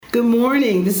Good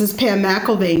morning. This is Pam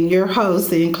McElvain, your host,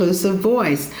 The Inclusive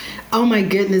Voice. Oh my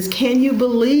goodness, can you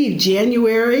believe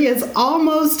January is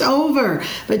almost over?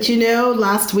 But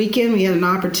last weekend we had an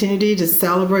opportunity to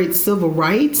celebrate civil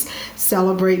rights,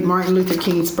 celebrate Martin Luther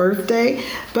King's birthday.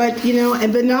 But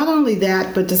not only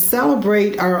that, but to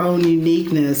celebrate our own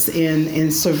uniqueness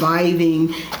in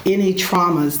surviving any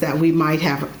traumas that we might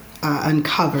have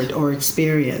uncovered or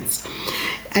experienced.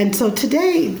 And so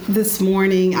this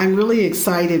morning, I'm really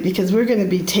excited because we're going to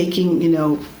be taking,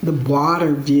 the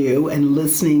broader view and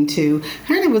listening to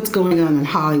kind of what's going on in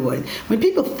Hollywood. When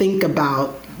people think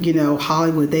about,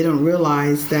 Hollywood, they don't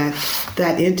realize that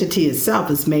that entity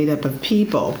itself is made up of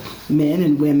people, men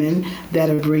and women that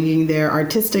are bringing their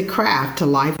artistic craft to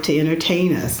life to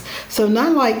entertain us. So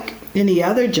not like any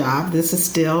other job, this is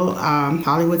still,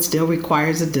 Hollywood still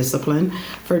requires a discipline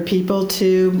for people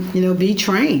to, be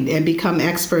trained and become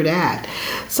expert at.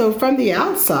 So from the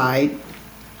outside,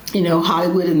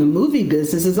 Hollywood in the movie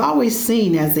business is always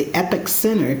seen as the epic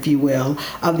center, if you will,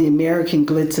 of the American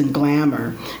glitz and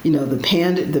glamour.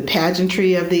 The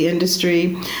pageantry of the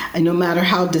industry. And no matter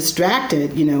how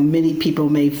distracted, many people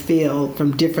may feel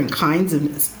from different kinds of,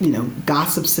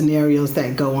 gossip scenarios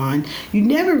that go on, you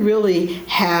never really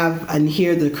have and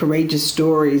hear the courageous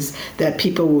stories that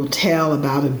people will tell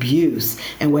about abuse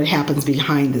and what happens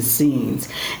behind the scenes.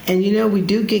 And, we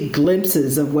do get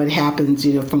glimpses of what happens,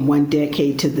 from one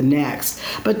decade to the next,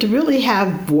 but to really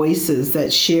have voices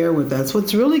that share with us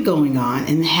what's really going on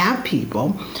and have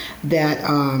people that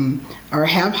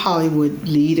have Hollywood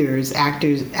leaders,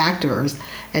 actors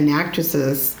and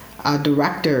actresses,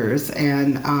 directors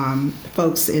and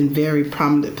folks in very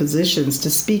prominent positions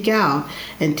to speak out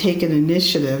and take on an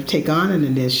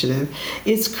initiative.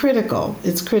 It's critical.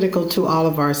 It's critical to all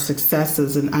of our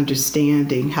successes and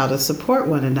understanding how to support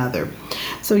one another.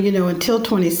 So, until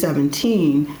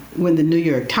 2017, when the New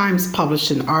York Times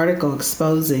published an article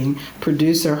exposing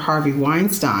producer Harvey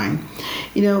Weinstein,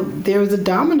 there was a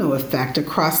domino effect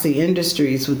across the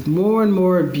industries with more and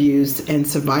more abuse and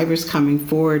survivors coming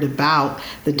forward about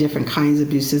the different kinds of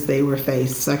abuses they were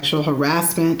faced: sexual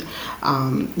harassment,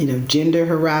 gender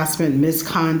harassment,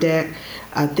 misconduct,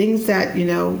 things that,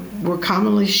 were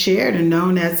commonly shared and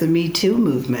known as the Me Too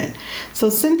movement.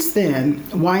 So since then,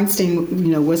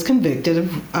 Weinstein, was convicted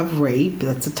of rape.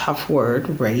 That's a tough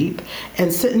word, rape,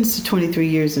 and sentenced to 23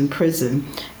 years in prison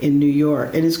in New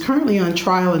York, and is currently on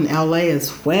trial in LA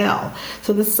as well.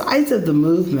 So the size of the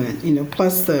movement,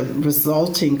 plus the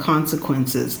resulting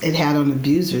consequences it had on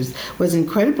abusers was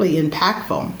incredibly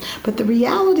impactful. But the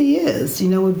reality is,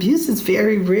 abuse is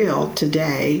very real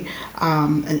today.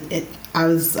 I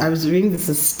was reading this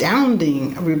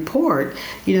astounding report,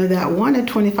 that 1 in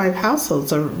 25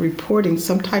 households are reporting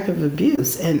some type of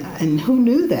abuse. And who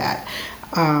knew that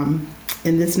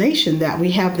in this nation, that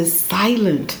we have this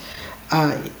silent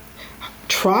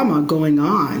trauma going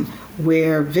on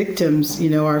where victims,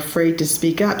 are afraid to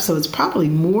speak up. So it's probably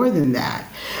more than that.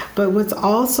 But what's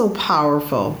also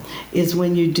powerful is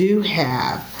when you do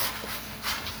have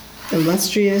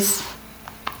illustrious,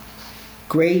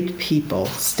 great people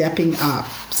stepping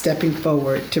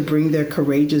forward to bring their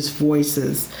courageous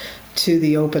voices to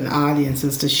the open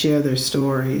audiences to share their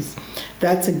stories.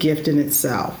 That's a gift in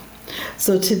itself.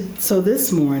 So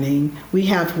this morning we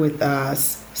have with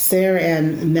us Sarah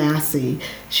Ann Massey.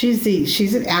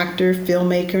 She's an actor,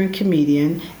 filmmaker, and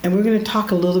comedian, and we're going to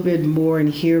talk a little bit more and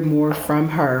hear more from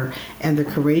her and the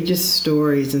courageous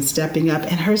stories and stepping up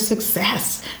and her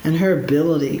success and her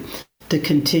ability to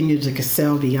continue to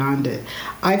excel beyond it.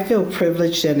 I feel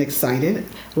privileged and excited,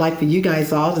 like for you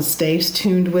guys all to stay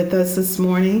tuned with us this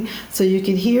morning so you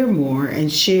can hear more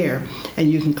and share. And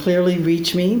you can clearly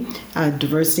reach me at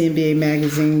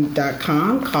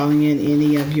diversitymbamagazine.com, calling in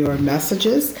any of your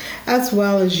messages, as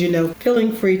well as,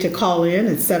 feeling free to call in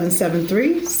at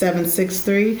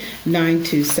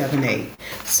 773-763-9278.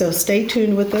 So stay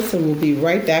tuned with us and we'll be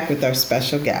right back with our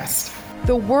special guest.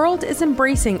 The world is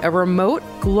embracing a remote,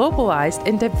 globalized,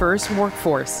 and diverse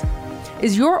workforce.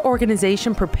 Is your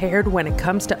organization prepared when it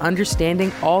comes to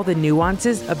understanding all the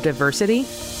nuances of diversity?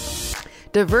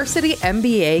 Diversity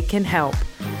MBA can help.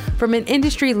 From an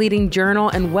industry-leading journal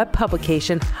and web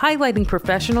publication highlighting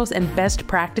professionals and best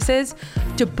practices,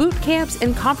 to boot camps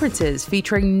and conferences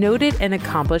featuring noted and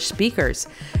accomplished speakers,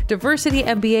 Diversity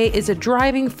MBA is a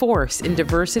driving force in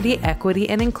diversity, equity,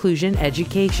 and inclusion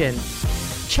education.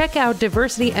 Check out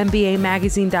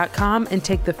diversitymbamagazine.com and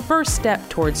take the first step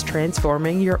towards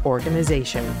transforming your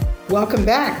organization. Welcome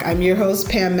back. I'm your host,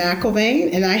 Pam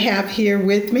McElvain, and I have here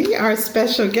with me our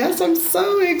special guest. I'm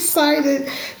so excited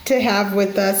to have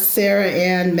with us Sarah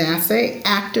Ann Massey,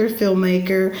 actor,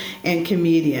 filmmaker, and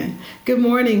comedian. Good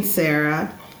morning,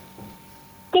 Sarah.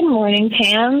 Good morning,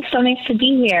 Pam. So nice to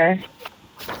be here.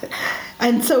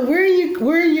 And so where are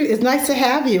you? It's nice to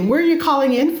have you. Where are you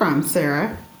calling in from,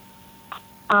 Sarah?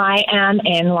 I am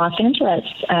in Los Angeles,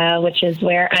 which is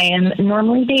where I am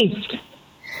normally based.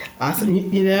 Awesome.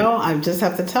 You know, I just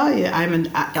have to tell you,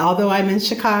 although I'm in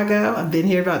Chicago, I've been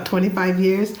here about 25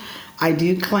 years. I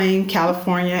do claim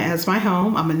California as my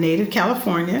home. I'm a native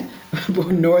California,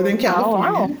 Northern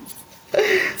California. Oh, wow.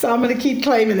 So I'm going to keep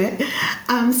claiming it.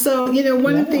 So, you know,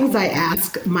 one of the things I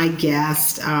ask my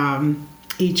guests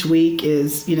each week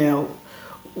is, you know,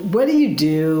 what do you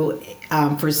do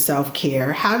for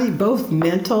self-care? How do you, both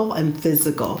mental and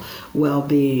physical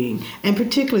well-being? And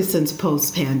particularly since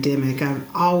post-pandemic, I'm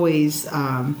always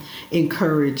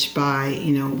encouraged by,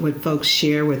 you know, what folks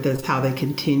share with us, how they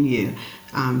continue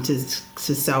to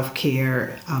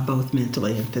self-care both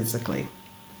mentally and physically.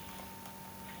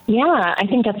 Yeah, I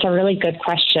think that's a really good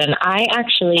question. I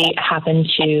actually happen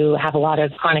to have a lot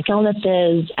of chronic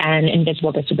illnesses and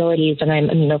invisible disabilities, and I'm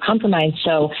immunocompromised,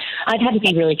 so I've had to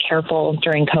be really careful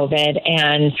during COVID,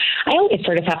 and I always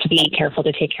sort of have to be careful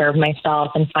to take care of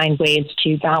myself and find ways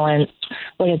to balance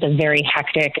what is a very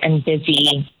hectic and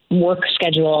busy work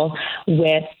schedule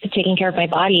with taking care of my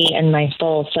body and my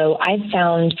soul. So I've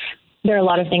found there are a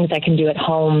lot of things I can do at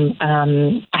home.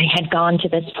 I had gone to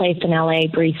this place in LA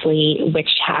briefly, which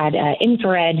had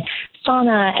infrared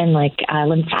sauna and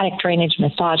lymphatic drainage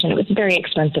massage, and it was very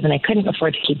expensive and I couldn't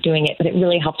afford to keep doing it, but it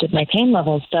really helped with my pain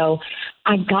levels. So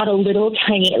I got a little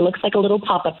tiny, it looks like a little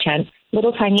pop-up tent,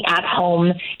 little tiny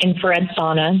at-home infrared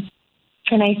sauna.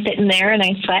 And I sit in there and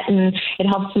I sweat and it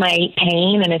helps my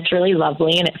pain and it's really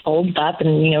lovely and it folds up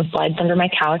and, you know, slides under my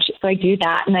couch. So I do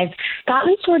that. And I've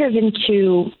gotten sort of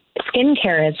into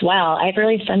skincare as well. I have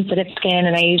really sensitive skin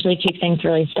and I usually keep things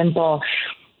really simple,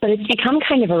 but it's become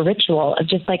kind of a ritual of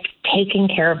just like taking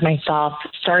care of myself,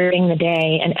 starting the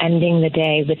day and ending the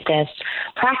day with this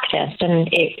practice. And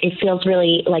it feels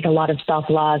really like a lot of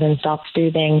self-love and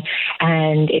self-soothing.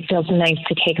 And it feels nice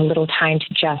to take a little time to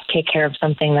just take care of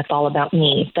something that's all about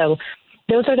me. So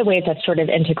those are the ways I've sort of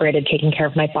integrated taking care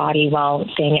of my body while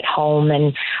staying at home.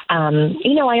 And,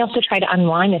 you know, I also try to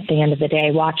unwind at the end of the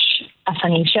day, watch a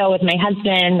funny show with my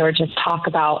husband or just talk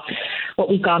about what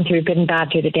we've gone through, good and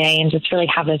bad, through the day, and just really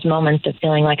have those moments of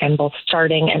feeling like I'm both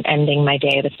starting and ending my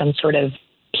day with some sort of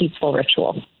peaceful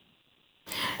ritual.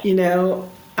 You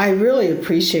know, I really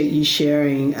appreciate you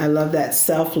sharing. I love that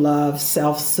self-love,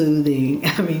 self-soothing.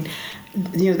 I mean,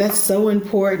 you know, that's so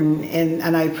important.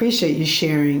 And I appreciate you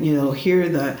sharing, you know, here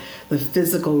are the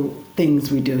physical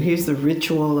things we do. Here's the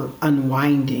ritual of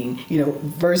unwinding, you know,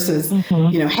 versus,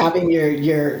 you know, having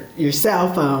your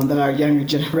cell phone that our younger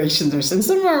generations and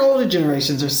some of our older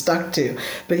generations are stuck to.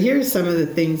 But here's some of the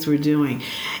things we're doing.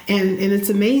 And it's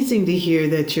amazing to hear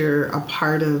that you're a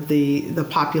part of the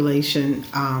population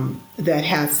that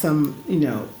has some, you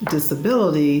know,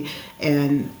 disability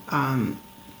and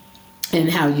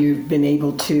how you've been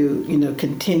able to, you know,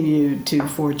 continue to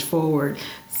forge forward.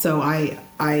 So I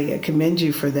commend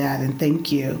you for that and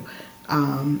thank you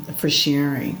for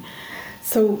sharing.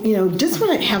 So, you know, just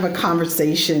want to have a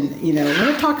conversation, you know, I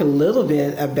want to talk a little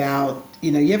bit about,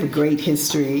 you know, you have a great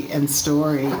history and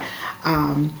story.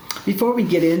 Before we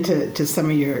get into some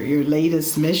of your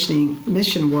latest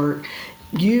mission work,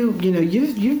 you've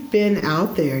been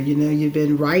out there, you know, you've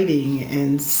been writing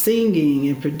and singing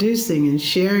and producing and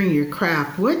sharing your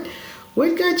craft. What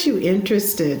got you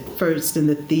interested first in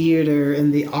the theater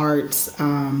and the arts,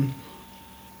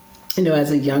 you know,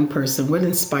 as a young person? What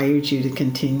inspired you to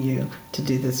continue to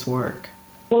do this work?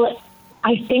 Well,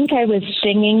 I think I was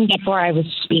singing before I was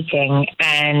speaking.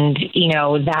 And, you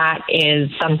know, that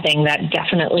is something that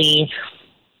definitely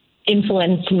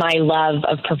influenced my love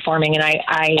of performing. And I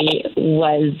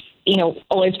was, you know,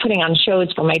 always putting on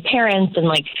shows for my parents and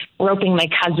like roping my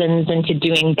cousins into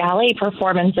doing ballet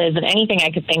performances and anything I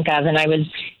could think of. And I was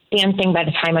dancing by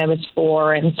the time I was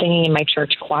 4 and singing in my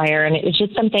church choir. And it was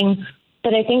just something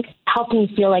that I think helped me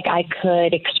feel like I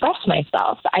could express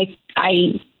myself.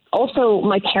 I also,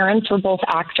 my parents were both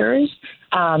actors.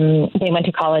 They went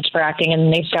to college for acting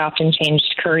and they stopped and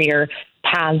changed career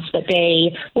paths, but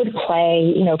they would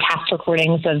play, you know, cast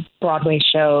recordings of Broadway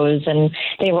shows, and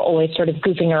they were always sort of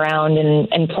goofing around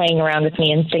and playing around with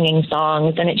me and singing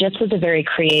songs. And it just was a very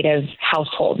creative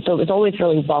household. So it was always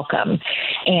really welcome.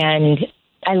 And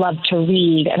I loved to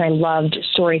read and I loved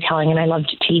storytelling and I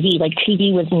loved TV. Like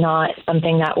TV was not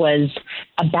something that was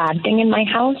a bad thing in my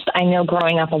house. I know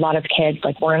growing up, a lot of kids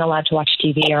like weren't allowed to watch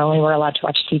TV or only were allowed to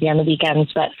watch TV on the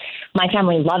weekends, but my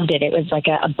family loved it. It was like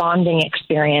a bonding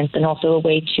experience and also a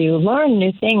way to learn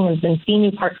new things and see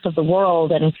new parts of the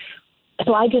world. And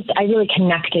so I really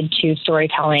connected to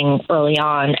storytelling early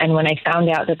on. And when I found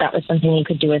out that that was something you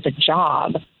could do as a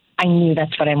job, I knew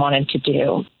that's what I wanted to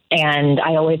do. And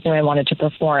I always knew I wanted to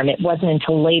perform. It wasn't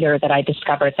until later that I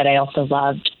discovered that I also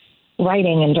loved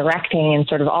writing and directing and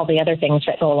sort of all the other things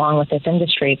that go along with this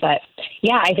industry. But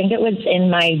yeah, I think it was in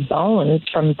my bones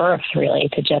from birth, really,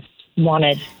 to just want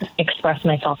to express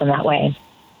myself in that way.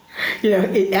 You know,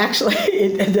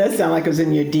 it does sound like it was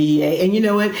in your DEA. And you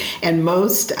know what? And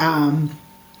most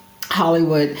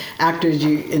Hollywood actors,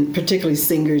 and particularly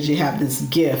singers, you have this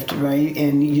gift, right?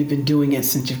 And you've been doing it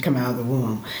since you've come out of the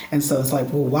womb. And so it's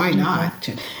like, well, why not?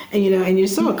 And, you know, and you're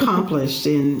so accomplished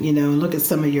and, you know, look at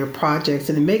some of your projects.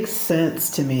 And it makes sense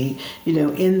to me, you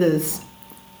know, in this,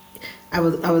 I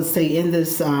would say in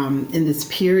this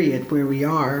period where we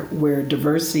are, where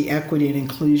diversity, equity, and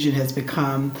inclusion has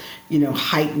become, you know,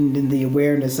 heightened in the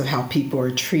awareness of how people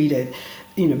are treated,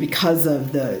 you know, because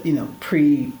of the, you know,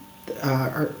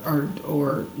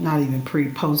 or not even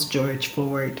post George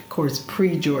Floyd. Of course,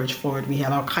 pre George Floyd, we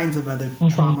had all kinds of other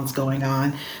traumas going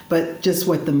on, but just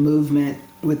what the movement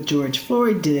with George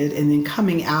Floyd did, and then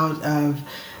coming out of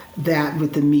that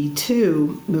with the Me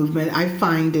Too movement, I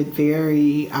find it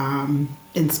very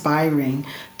inspiring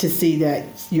to see that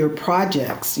your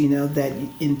projects, you know, that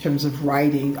in terms of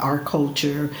writing our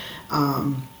culture,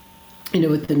 you know,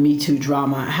 with the Me Too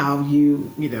drama, how you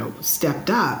know, stepped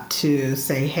up to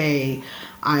say, hey,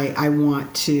 I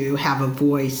want to have a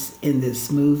voice in this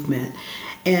movement.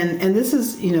 And this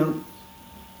is, you know,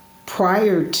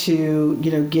 prior to,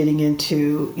 you know, getting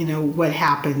into, you know, what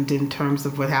happened in terms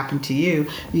of what happened to you,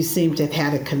 you seem to have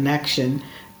had a connection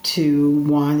to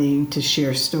wanting to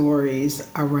share stories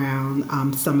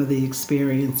around some of the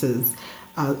experiences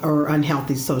or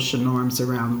unhealthy social norms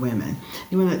around women.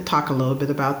 You want to talk a little bit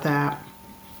about that?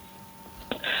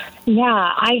 Yeah,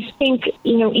 I think,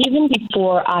 you know, even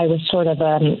before I was sort of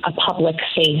a public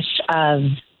face of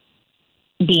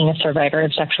being a survivor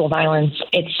of sexual violence,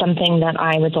 it's something that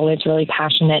I was always really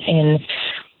passionate in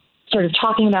sort of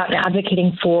talking about and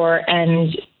advocating for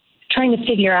and trying to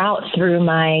figure out through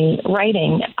my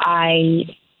writing. I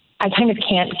kind of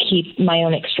can't keep my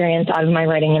own experience out of my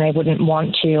writing, and I wouldn't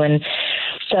want to. And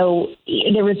so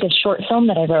there was this short film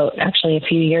that I wrote actually a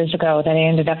few years ago that I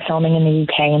ended up filming in the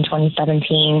UK in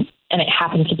 2017. And it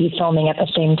happened to be filming at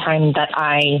the same time that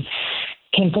I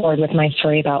came forward with my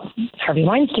story about Harvey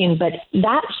Weinstein. But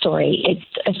that story,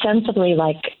 it's ostensibly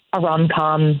like a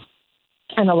rom-com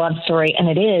and a love story, and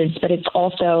it is, but it's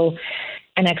also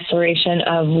an exploration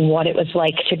of what it was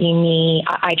like to be me.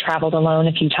 I traveled alone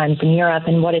a few times in Europe,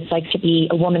 and what it's like to be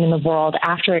a woman in the world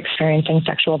after experiencing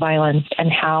sexual violence, and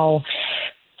how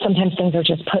sometimes things are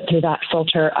just put through that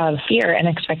filter of fear and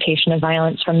expectation of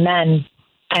violence from men.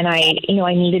 And I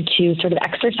needed to sort of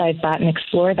exercise that and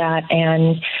explore that.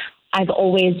 And I've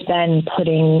always been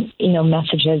putting, you know,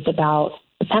 messages about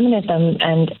feminism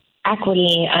and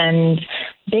equity and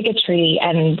bigotry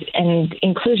and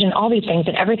inclusion, all these things,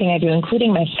 and everything I do,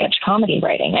 including my sketch comedy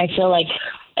writing.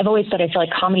 I've always said I feel like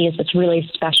comedy is this really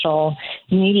special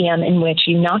medium in which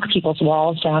you knock people's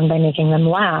walls down by making them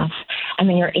laugh, and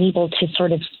then you're able to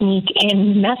sort of sneak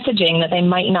in messaging that they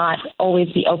might not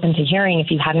always be open to hearing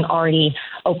if you hadn't already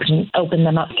opened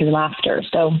them up through laughter.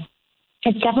 So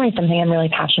it's definitely something I'm really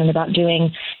passionate about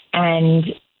doing, and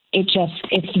it's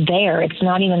there. It's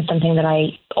not even something that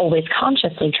I always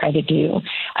consciously try to do.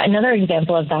 Another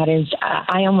example of that is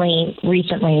I only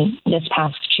recently, this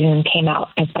past June, came out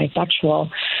as bisexual.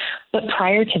 But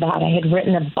prior to that, I had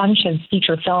written a bunch of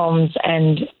feature films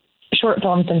and short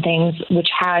films and things which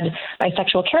had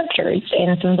bisexual characters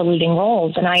in some of the leading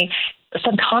roles. And I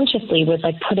subconsciously was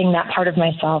like putting that part of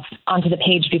myself onto the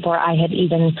page before I had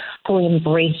even fully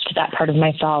embraced that part of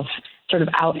myself sort of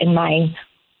out in my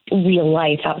real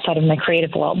life outside of my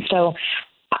creative world. So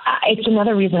it's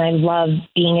another reason I love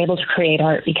being able to create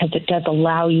art, because it does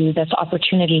allow you this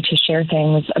opportunity to share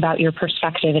things about your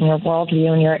perspective and your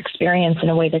worldview and your experience in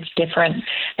a way that's different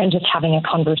than just having a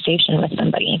conversation with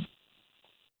somebody.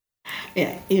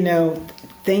 Yeah, you know,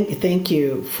 thank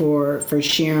you for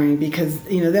sharing, because,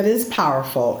 you know, that is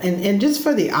powerful. And just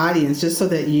for the audience, just so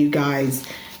that you guys,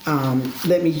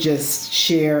 let me just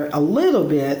share a little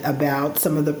bit about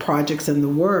some of the projects and the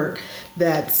work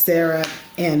that Sarah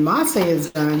Ann Massey has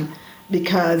done,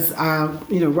 because,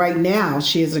 you know, right now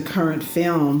she has a current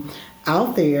film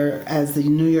out there as the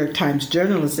New York Times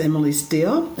journalist Emily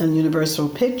Steele and Universal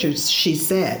Pictures, She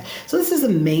Said. So this is a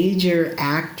major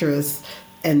actress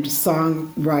and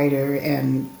songwriter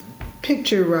and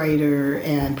picture writer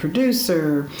and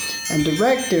producer and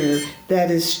director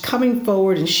that is coming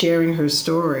forward and sharing her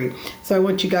story. So I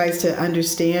want you guys to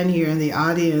understand here in the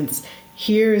audience,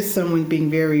 here is someone being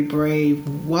very brave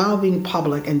while being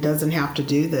public and doesn't have to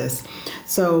do this.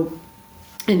 So,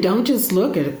 and don't just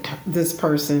look at this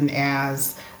person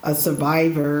as a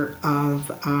survivor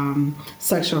of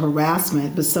sexual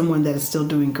harassment, but someone that is still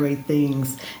doing great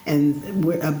things and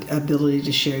ability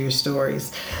to share your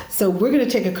stories. So we're going to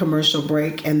take a commercial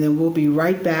break, and then we'll be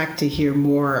right back to hear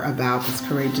more about this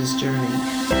courageous journey.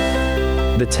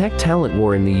 The tech talent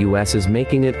war in the U.S. is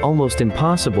making it almost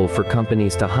impossible for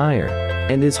companies to hire,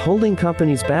 and is holding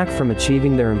companies back from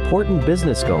achieving their important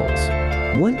business goals.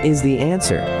 What is the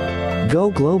answer?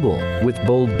 Go global with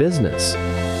Bold Business.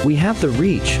 We have the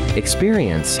reach,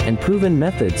 experience, and proven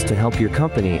methods to help your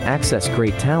company access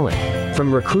great talent.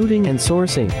 From recruiting and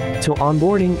sourcing to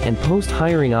onboarding and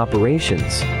post-hiring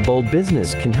operations, Bold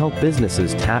Business can help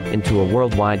businesses tap into a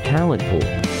worldwide talent pool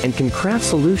and can craft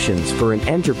solutions for an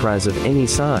enterprise of any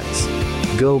size.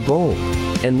 Go bold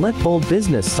and let Bold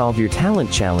Business solve your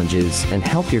talent challenges and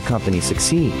help your company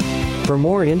succeed. For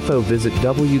more info, visit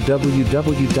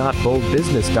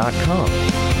www.boldbusiness.com.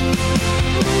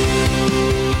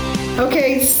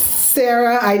 Okay,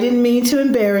 Sarah, I didn't mean to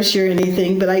embarrass you or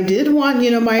anything, but I did want,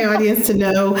 my audience to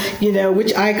know,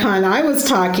 which icon I was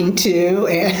talking to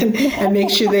and make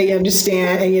sure they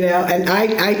understand. And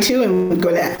I too am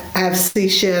going to have She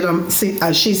Said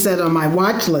on my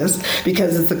watch list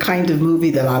because it's the kind of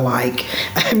movie that I like.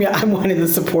 I mean, I'm one of the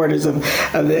supporters of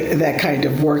that kind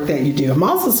of work that you do. I'm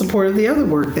also supportive of the other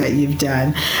work that you've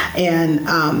done.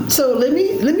 And so let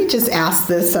me just ask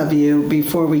this of you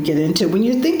before we get into it. When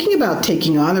you're thinking about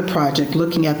taking on a project,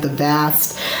 looking at the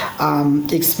vast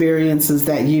experiences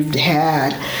that you've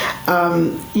had,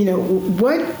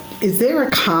 what is there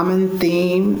a common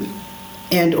theme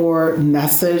and or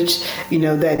message,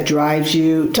 that drives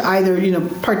you to either,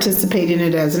 participate in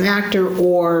it as an actor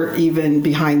or even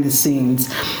behind the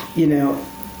scenes,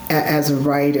 as a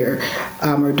writer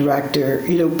or director,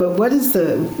 but what are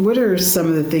some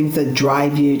of the things that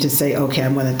drive you to say, okay,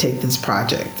 I'm going to take this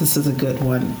project. This is a good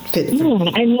one. Fit for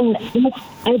me. I mean,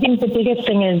 I think the biggest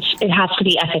thing is it has to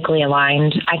be ethically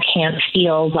aligned. I can't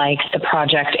feel like the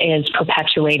project is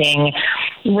perpetuating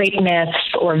rape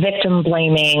myths or victim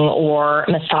blaming or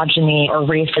misogyny or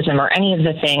racism or any of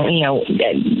the things,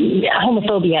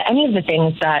 homophobia, any of the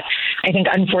things that I think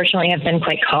unfortunately have been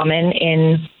quite common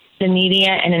in the media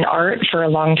and in art for a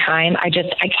long time. I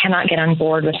cannot get on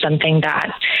board with something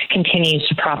that continues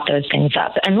to prop those things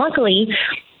up. And luckily,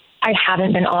 I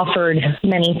haven't been offered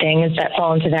many things that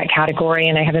fall into that category,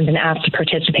 and I haven't been asked to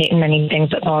participate in many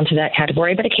things that fall into that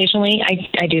category. But occasionally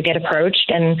I do get approached,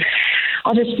 and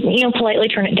I'll just, politely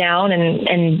turn it down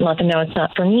and let them know it's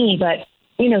not for me. But,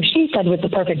 She Said was the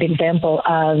perfect example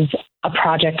of a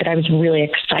project that I was really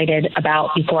excited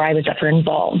about before I was ever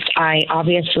involved. I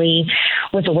obviously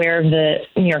was aware of the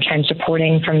New York Times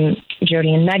reporting from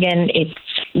Jodi and Megan. It's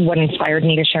what inspired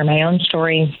me to share my own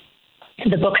story.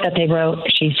 The book that they wrote,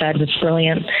 She Said, was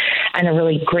brilliant and a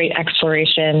really great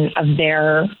exploration of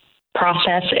their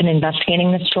process in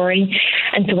investigating the story.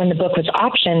 And so when the book was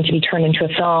optioned to be turned into a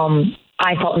film,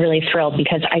 I felt really thrilled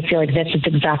because I feel like this is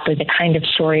exactly the kind of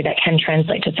story that can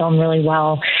translate to film really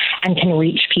well and can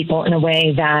reach people in a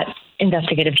way that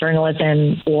investigative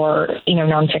journalism or,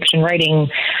 nonfiction writing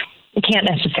can't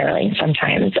necessarily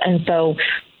sometimes. And so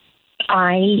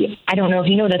I don't know if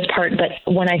you know this part, but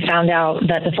when I found out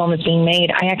that the film was being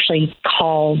made, I actually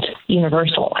called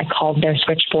Universal. I called their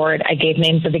switchboard. I gave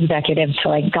names of executives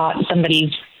till I got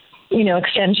somebody's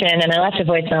extension, and I left a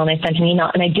voicemail and I sent an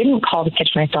email, and I didn't call to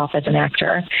pitch myself as an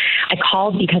actor. I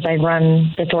called because I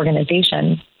run this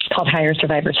organization called Hire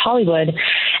Survivors Hollywood,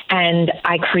 and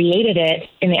I created it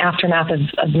in the aftermath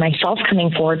of myself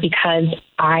coming forward because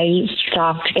I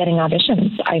stopped getting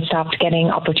auditions. I stopped getting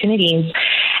opportunities,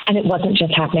 and it wasn't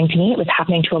just happening to me. It was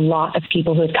happening to a lot of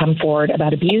people who had come forward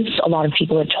about abuse. A lot of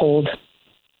people had told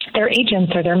their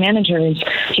agents or their managers,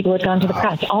 people had gone to the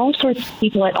press, all sorts of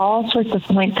people at all sorts of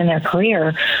points in their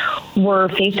career were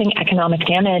facing economic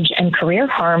damage and career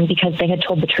harm because they had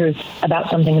told the truth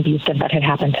about something abusive that had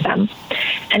happened to them.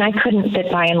 And I couldn't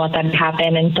sit by and let that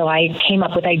happen. And so I came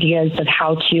up with ideas of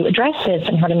how to address this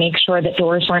and how to make sure that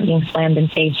doors weren't being slammed in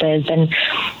faces. And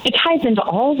it ties into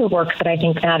all the work that I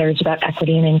think matters about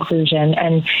equity and inclusion.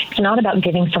 And it's not about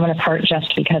giving someone a part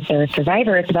just because they're a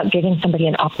survivor. It's about giving somebody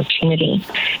an opportunity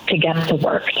to get to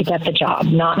work, to get the job,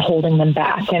 not holding them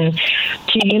back. And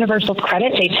to Universal's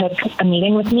credit, they took a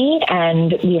meeting with me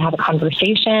and we had a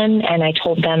conversation, and I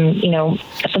told them,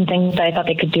 some things that I thought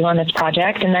they could do on this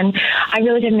project. And then I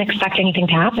really didn't expect anything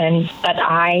to happen, but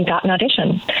I got an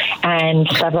audition, and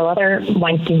several other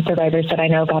Weinstein survivors that I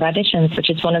know got auditions, which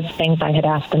is one of the things I had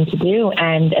asked them to do.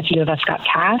 And a few of us got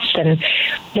cast, and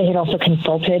they had also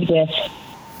consulted with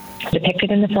depicted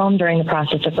in the film during the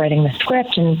process of writing the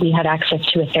script, and we had access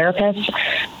to a therapist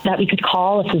that we could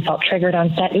call if we felt triggered on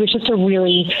set. It was just a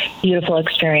really beautiful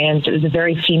experience. It was a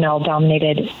very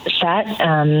female-dominated set.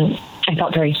 I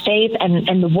felt very safe,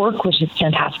 and the work was just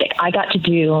fantastic. I got to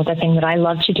do the thing that I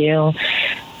love to do,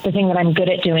 the thing that I'm good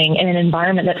at doing, in an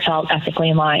environment that felt ethically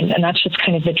aligned, and that's just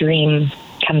kind of the dream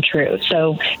come true.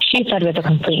 So She Said was a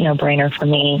complete no-brainer for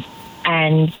me.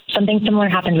 And something similar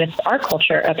happened with Our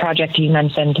Culture, a project you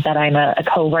mentioned that I'm a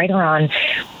co-writer on.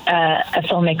 A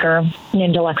filmmaker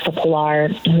named Alexa Pilar,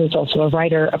 who is also a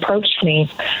writer, approached me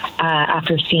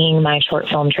after seeing my short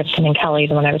film, Tristan and Kelly,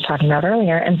 the one I was talking about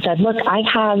earlier, and said, look, I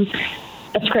have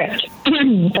a script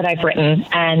that I've written,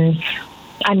 and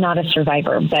I'm not a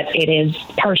survivor, but it is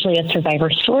partially a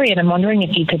survivor story, and I'm wondering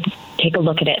if you could take a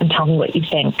look at it and tell me what you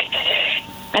think.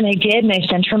 And I did, and I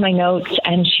sent her my notes,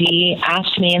 and she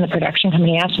asked me, and the production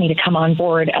company asked me to come on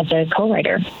board as a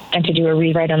co-writer and to do a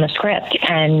rewrite on the script.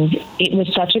 And it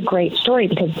was such a great story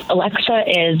because Alexa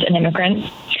is an immigrant,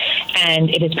 and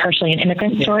it is partially an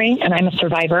immigrant story, and I'm a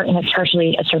survivor, and it's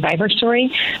partially a survivor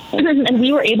story. And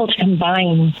we were able to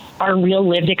combine our real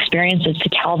lived experiences to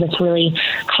tell this really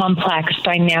complex,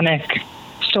 dynamic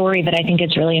story that I think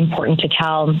is really important to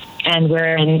tell. And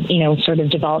we're in, sort of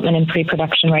development and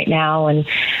pre-production right now. And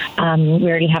we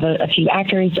already have a few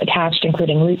actors attached,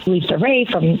 including Lisa Ray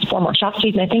from Four More Shop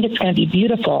Street. And I think it's going to be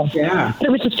beautiful. Yeah. But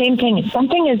it was the same thing. If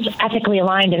something is ethically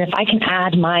aligned, and if I can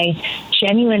add my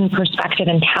genuine perspective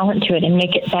and talent to it and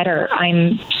make it better,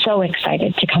 I'm so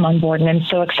excited to come on board. And I'm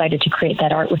so excited to create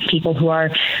that art with people who are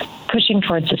pushing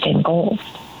towards the same goals.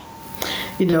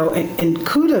 And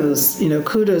kudos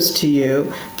to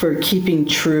you for keeping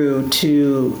true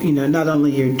to, not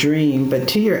only your dream, but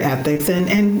to your ethics.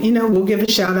 And we'll give a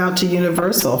shout out to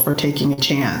Universal for taking a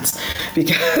chance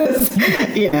because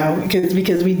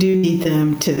we do need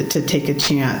them to take a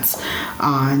chance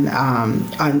on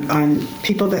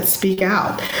people that speak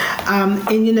out.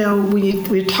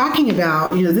 We're talking about,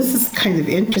 this is kind of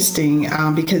interesting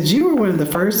because you were one of the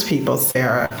first people,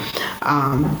 Sarah,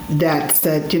 that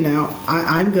said,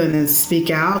 I'm going to speak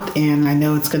out, and I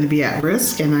know it's going to be at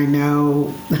risk, and I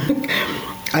know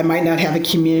I might not have a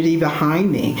community behind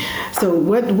me. So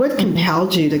what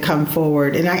compelled you to come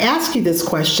forward? And I ask you this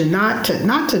question not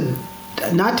to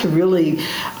really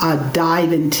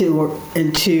dive into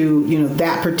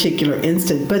that particular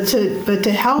instant, but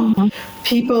to help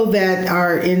people that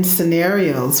are in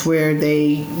scenarios where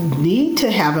they need to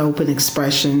have open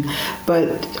expression,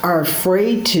 but are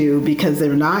afraid to because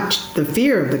they're not the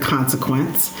fear of the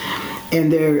consequence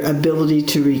and their ability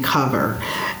to recover.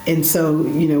 And so,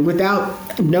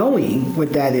 without knowing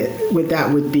what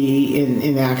that would be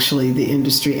in actually the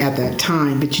industry at that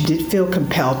time, but you did feel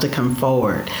compelled to come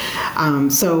forward.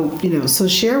 So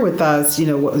share with us,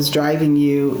 what was driving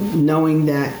you, knowing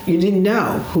that you didn't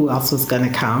know who else was going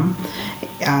to come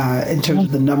in terms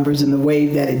of the numbers and the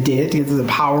wave that it did, because it's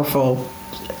a powerful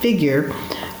figure.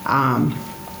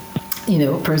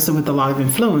 A person with a lot of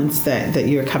influence that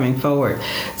you're coming forward.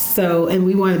 So, and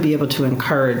we want to be able to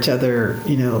encourage other,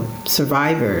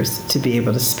 survivors to be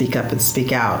able to speak up and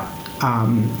speak out.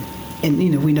 And,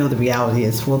 we know the reality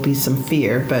is will be some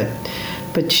fear,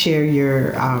 but share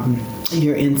your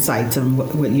insights on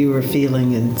what you were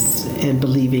feeling and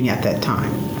believing at that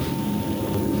time.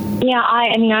 Yeah,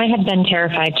 I had been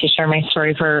terrified to share my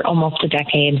story for almost a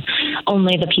decade.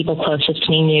 Only the people closest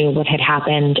to me knew what had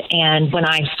happened. And when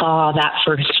I saw that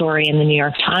first story in the New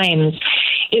York Times,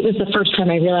 it was the first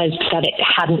time I realized that it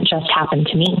hadn't just happened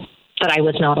to me, that I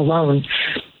was not alone.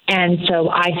 And so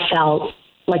I felt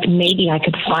like maybe I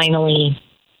could finally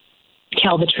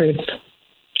tell the truth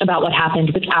about what happened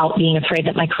without being afraid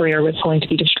that my career was going to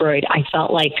be destroyed. I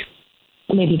felt like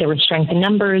maybe there was strength in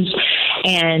numbers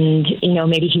and,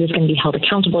 maybe he was going to be held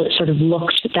accountable. It sort of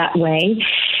looked that way.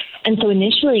 And so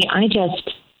initially I just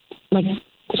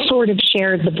sort of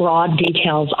shared the broad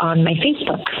details on my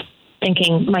Facebook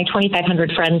thinking my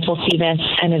 2,500 friends will see this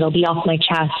and it'll be off my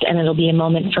chest and it'll be a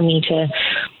moment for me to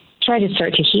try to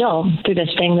start to heal through this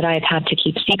thing that I had had to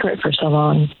keep secret for so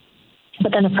long.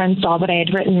 But then a friend saw what I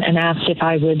had written and asked if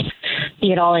I would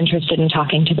be at all interested in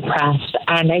talking to the press.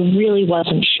 And I really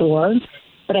wasn't sure,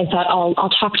 but I thought I'll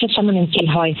talk to someone and see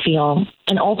how I feel.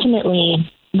 And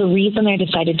ultimately, the reason I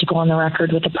decided to go on the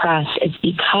record with the press is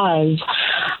because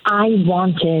I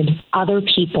wanted other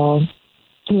people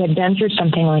who had been through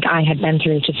something like I had been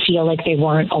through to feel like they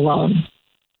weren't alone.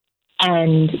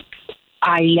 And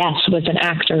I, yes, was an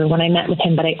actor when I met with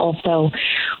him, but I also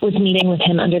was meeting with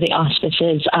him under the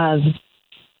auspices of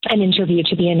an interview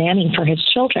to be a nanny for his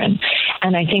children.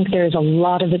 And I think there's a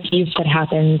lot of abuse that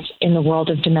happens in the world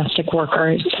of domestic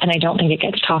workers, and I don't think it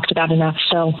gets talked about enough.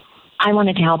 So I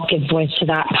wanted to help give voice to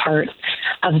that part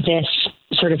of this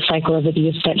sort of cycle of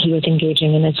abuse that he was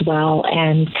engaging in as well.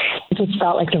 And it just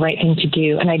felt like the right thing to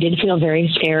do. And I did feel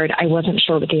very scared. I wasn't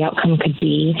sure what the outcome could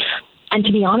be. And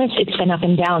to be honest, it's been up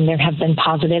and down. There have been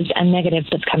positives and negatives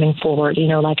that's coming forward. You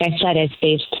know, like I said, I've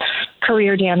faced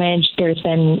career damage. There's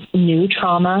been new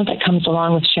trauma that comes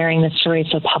along with sharing this story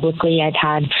so publicly. I've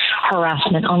had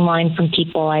harassment online from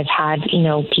people. I've had,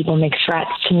 people make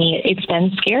threats to me. It's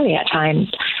been scary at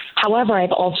times. However,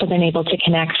 I've also been able to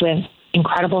connect with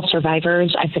incredible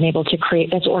survivors. I've been able to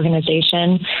create this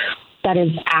organization that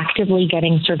is actively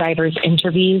getting survivors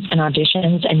interviews and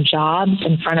auditions and jobs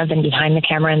in front of and behind the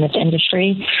camera in this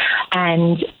industry.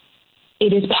 And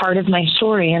it is part of my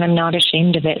story, and I'm not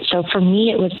ashamed of it. So for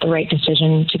me, it was the right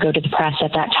decision to go to the press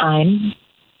at that time.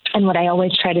 And what I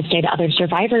always try to say to other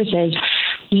survivors is,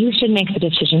 you should make the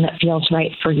decision that feels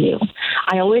right for you.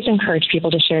 I always encourage people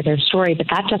to share their story, but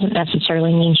that doesn't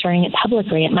necessarily mean sharing it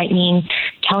publicly. It might mean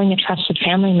telling a trusted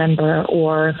family member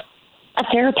or a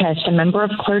therapist, a member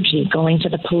of clergy, going to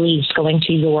the police, going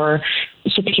to your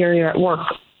superior at work,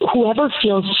 whoever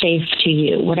feels safe to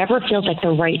you, whatever feels like the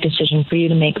right decision for you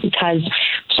to make, because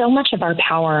so much of our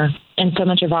power and so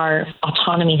much of our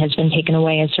autonomy has been taken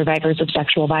away as survivors of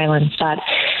sexual violence that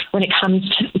when it comes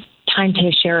to time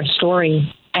to share a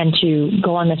story and to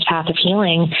go on this path of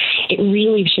healing, it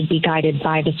really should be guided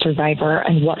by the survivor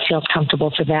and what feels comfortable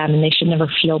for them. And they should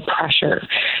never feel pressure.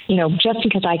 Just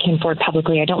because I came forward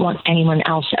publicly, I don't want anyone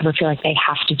else to ever feel like they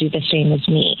have to do the same as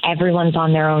me. Everyone's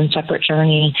on their own separate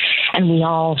journey, and we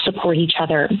all support each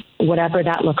other, whatever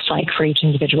that looks like for each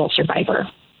individual survivor.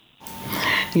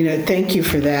 Thank you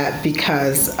for that,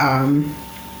 because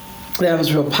that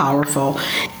was real powerful.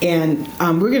 And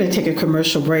we're going to take a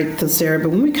commercial break, Sarah, but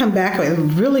when we come back, I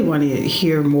really want to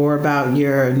hear more about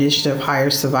your initiative,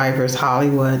 Hire Survivors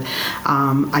Hollywood.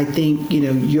 I think,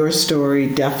 your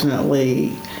story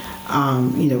definitely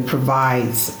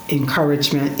provides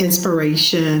encouragement,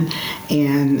 inspiration,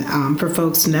 and for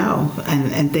folks to know.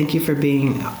 And thank you for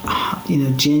being,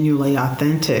 genuinely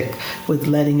authentic with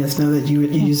letting us know that you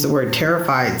use the word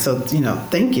terrified. So,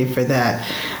 thank you for that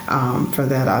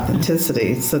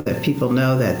authenticity, so that people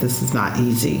know that this is not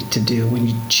easy to do when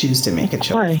you choose to make a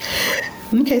choice. Right.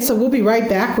 Okay, so we'll be right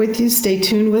back with you. Stay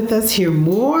tuned with us. Hear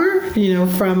more,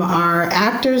 from our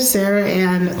actors, Sarah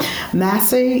Ann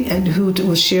Massey, and who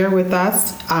will share with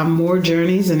us more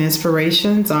journeys and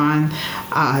inspirations on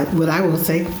what I will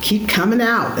say, keep coming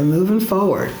out and moving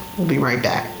forward. We'll be right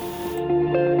back.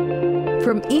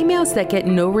 From emails that get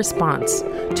no response,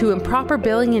 to improper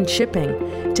billing and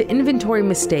shipping, to inventory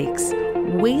mistakes,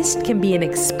 waste can be an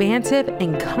expansive,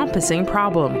 encompassing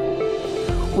problem.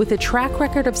 With a track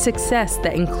record of success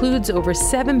that includes over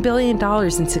 $7 billion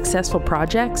in successful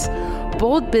projects,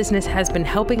 Bold Business has been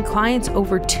helping clients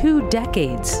over 2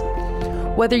 decades.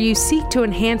 Whether you seek to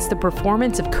enhance the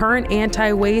performance of current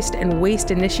anti-waste and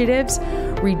waste initiatives,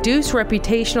 reduce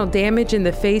reputational damage in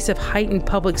the face of heightened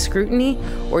public scrutiny,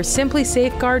 or simply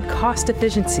safeguard cost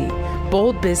efficiency,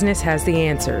 Bold Business has the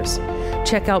answers.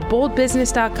 Check out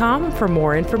boldbusiness.com for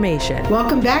more information.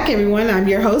 Welcome back, everyone. I'm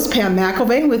your host, Pam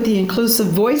McElvain, with the Inclusive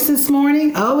Voice this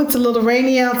morning. Oh, it's a little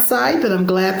rainy outside, but I'm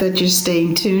glad that you're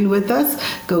staying tuned with us.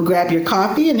 Go grab your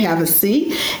coffee and have a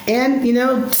seat. And,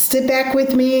 sit back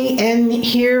with me and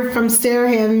hear from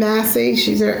Sarah Ann Massey.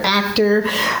 She's an actor,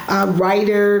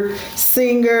 writer,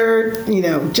 singer,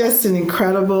 just an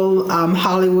incredible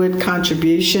Hollywood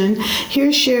contribution.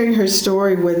 Here's sharing her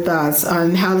story with us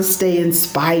on how to stay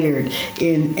inspired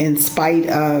in spite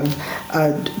of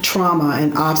trauma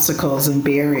and obstacles and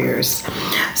barriers.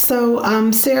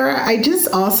 So, Sarah, I just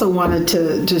also wanted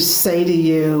to just say to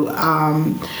you,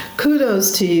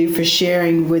 kudos to you for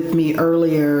sharing with me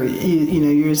earlier.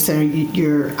 You were saying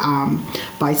you're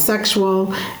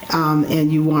bisexual,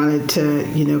 and you wanted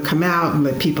to, come out and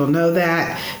let people know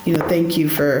that. Thank you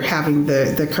for having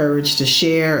the courage to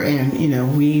share,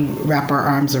 and we wrap our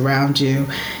arms around you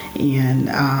and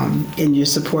in your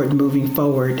support moving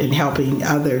forward and helping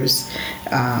others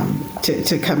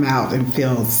to come out and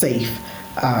feel safe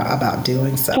about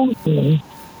doing so. Thank you.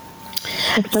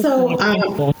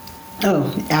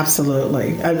 Oh,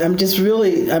 absolutely.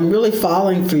 I'm really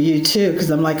falling for you too,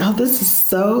 because I'm like, oh, this is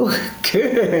so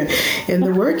good in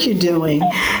the work you're doing.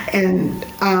 And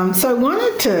so I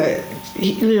wanted to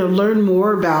learn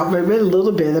more about, I read a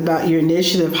little bit about your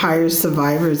initiative, Hire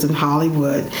Survivors in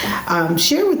Hollywood.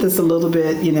 Share with us a little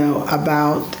bit,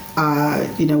 about,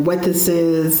 what this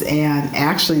is and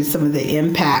actually some of the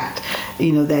impact,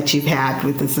 that you've had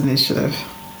with this initiative.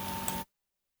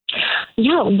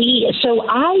 Yeah,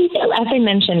 as I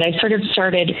mentioned, I sort of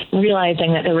started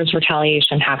realizing that there was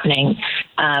retaliation happening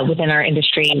within our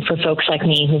industry for folks like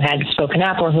me who had spoken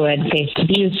up or who had faced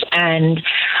abuse. And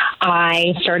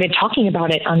I started talking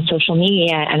about it on social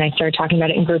media, and I started talking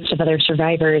about it in groups of other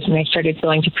survivors. And I started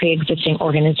going to pre-existing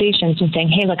organizations and saying,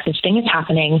 hey, look, this thing is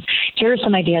happening. Here are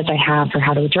some ideas I have for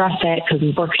how to address it. Could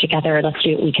we work together? Let's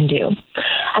see what we can do.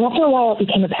 And after a while, it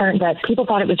became apparent that people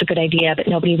thought it was a good idea, but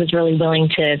nobody was really willing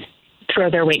to throw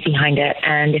their weight behind it.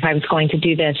 And if I was going to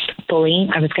do this fully,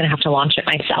 I was going to have to launch it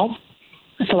myself.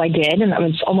 So I did, and that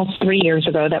was almost 3 years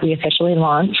ago that we officially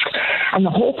launched. And the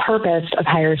whole purpose of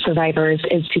Hire Survivors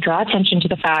is to draw attention to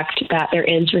the fact that there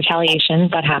is retaliation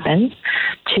that happens,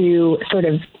 to sort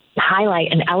of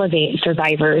highlight and elevate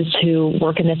survivors who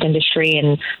work in this industry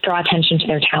and draw attention to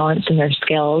their talents and their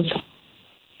skills,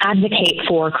 advocate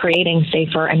for creating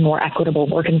safer and more equitable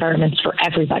work environments for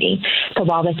everybody. So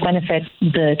while this benefits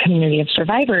the community of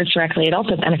survivors directly, it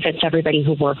also benefits everybody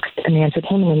who works in the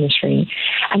entertainment industry,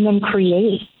 and then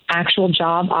create actual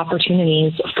job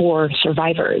opportunities for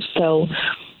survivors. So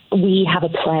we have a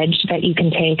pledge that you can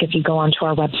take if you go onto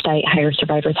our website,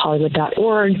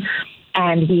 hiresurvivorshollywood.org,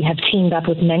 and we have teamed up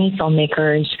with many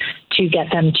filmmakers to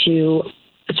get them to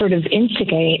sort of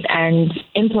instigate and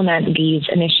implement these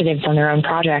initiatives on their own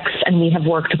projects. And we have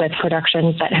worked with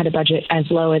productions that had a budget as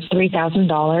low as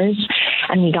 $3,000,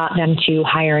 and we got them to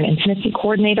hire an intimacy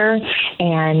coordinator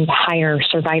and hire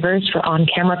survivors for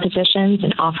on-camera positions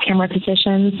and off-camera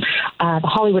positions. The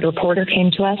Hollywood Reporter came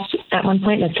to us at one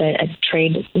point, that's a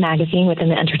trade magazine within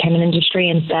the entertainment industry,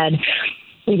 and said,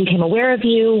 we became aware of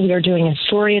you. We are doing a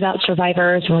story about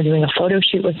survivors, and we're doing a photo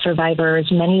shoot with survivors,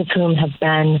 many of whom have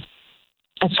been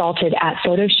assaulted at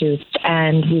photo shoots,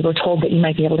 and we were told that you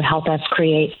might be able to help us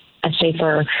create a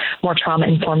safer, more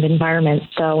trauma-informed environment.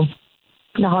 So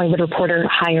the Hollywood Reporter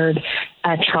hired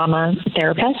a trauma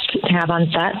therapist to have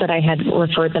on set that I had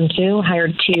referred them to,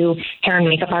 hired 2 hair and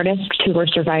makeup artists who were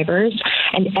survivors,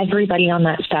 and everybody on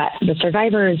that set, the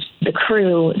survivors, the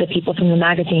crew, the people from the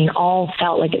magazine, all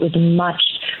felt like it was a much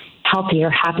healthier,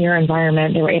 happier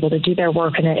environment. They were able to do their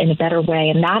work in a better way.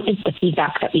 And that is the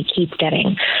feedback that we keep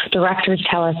getting. Directors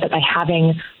tell us that by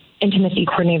having intimacy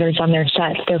coordinators on their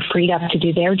set, they're freed up to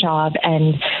do their job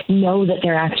and know that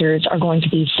their actors are going to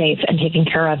be safe and taken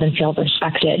care of and feel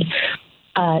respected.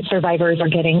 Survivors are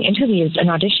getting interviews and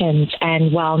auditions,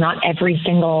 and while not every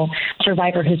single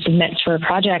survivor who submits for a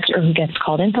project or who gets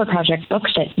called in for a project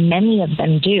books it, many of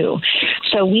them do.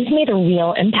 So we've made a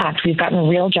real impact. We've gotten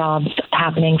real jobs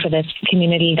happening for this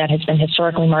community that has been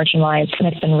historically marginalized, and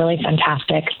it's been really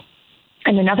fantastic.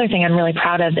 And another thing I'm really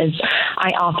proud of is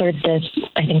I authored this,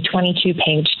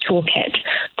 22-page toolkit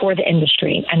for the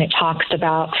industry. And it talks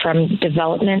about from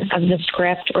development of the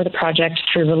script or the project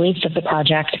through release of the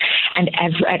project, and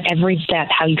at every step,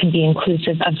 how you can be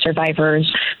inclusive of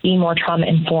survivors, be more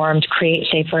trauma-informed, create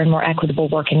safer and more equitable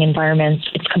working environments.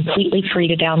 It's completely free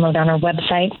to download on our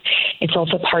website. It's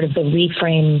also part of the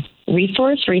Reframe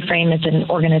resource. Reframe is an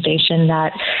organization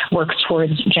that works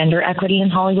towards gender equity in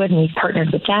Hollywood, and we've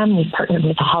partnered with them. We've partnered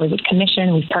with the Hollywood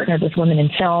Commission. We've partnered with Women in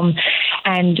Film,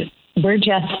 and we're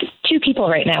just 2 people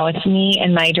right now. It's me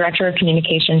and my director of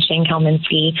communications, Shane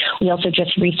Kalminski. We also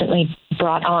just recently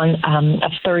brought on a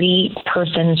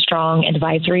 30-person strong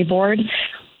advisory board.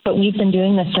 But we've been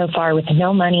doing this so far with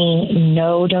no money,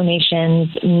 no donations,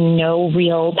 no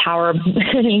real power,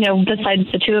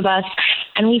 besides the 2 of us.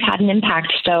 And we've had an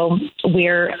impact. So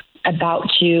we're about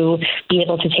to be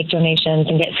able to take donations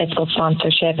and get fiscal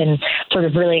sponsorship and sort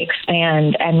of really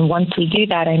expand. And once we do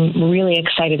that, I'm really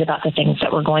excited about the things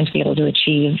that we're going to be able to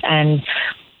achieve. And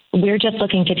we're just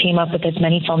looking to team up with as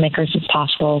many filmmakers as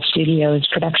possible, studios,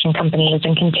 production companies,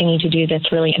 and continue to do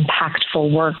this really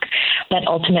impactful work that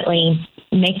ultimately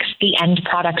makes the end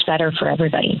product better for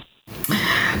everybody.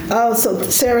 Oh, so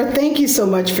Sarah, thank you so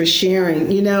much for sharing.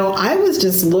 You know, I was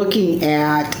just looking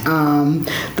at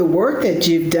the work that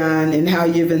you've done and how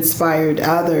you've inspired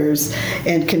others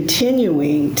and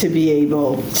continuing to be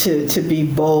able to be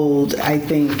bold, I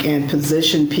think, and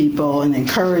position people and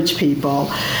encourage people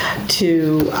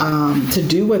to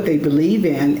do what they believe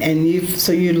in. And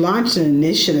you launched an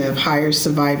initiative, Hire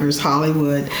Survivors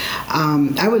Hollywood.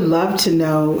 I would love to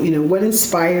know, what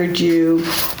inspired you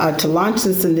to launch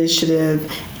this initiative,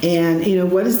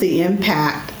 and what is the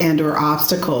impact and or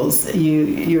obstacles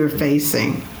you're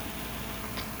facing?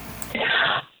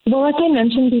 Well, as I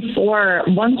mentioned before,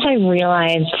 once I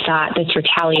realized that this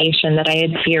retaliation that I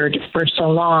had feared for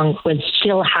so long was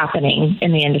still happening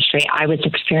in the industry, I was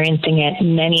experiencing it.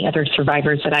 Many other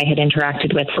survivors that I had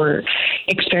interacted with were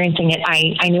experiencing it.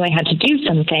 I knew I had to do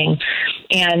something,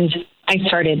 and I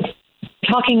started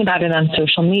talking about it on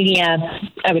social media.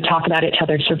 I would talk about it to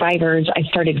other survivors. I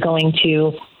started going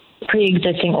to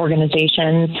pre-existing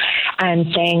organizations and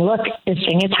saying, look, this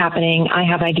thing is happening. I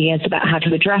have ideas about how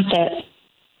to address it.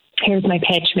 Here's my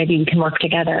pitch. Maybe we can work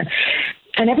together.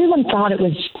 And everyone thought it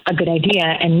was a good idea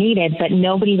and needed, but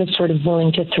nobody was sort of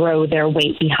willing to throw their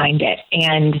weight behind it.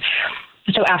 And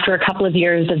so after a couple of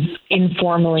years of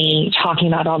informally talking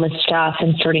about all this stuff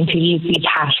and starting to use these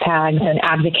hashtags and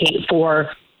advocate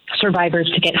for survivors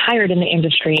to get hired in the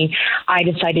industry, I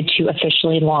decided to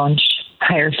officially launch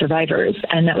Hire Survivors.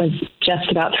 And that was just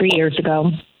about 3 years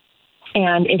ago.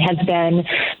 And it has been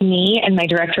me and my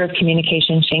director of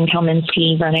communication, Shane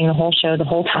Kalminski, running the whole show the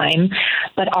whole time.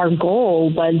 But our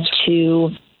goal was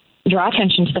to draw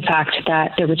attention to the fact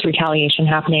that there was retaliation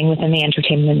happening within the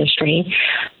entertainment industry,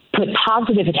 put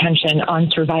positive attention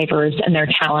on survivors and their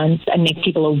talents, and make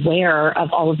people aware of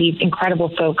all of these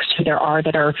incredible folks who there are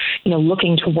that are,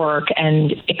 looking to work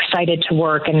and excited to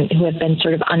work and who have been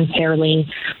sort of unfairly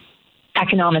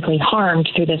economically harmed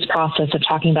through this process of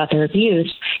talking about their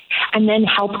abuse, and then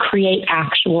help create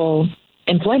actual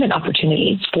employment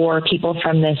opportunities for people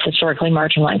from this historically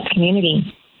marginalized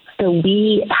community. So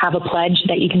we have a pledge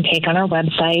that you can take on our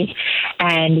website,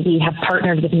 and we have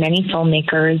partnered with many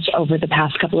filmmakers over the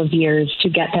past couple of years to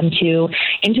get them to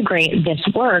integrate this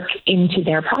work into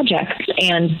their projects.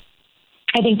 And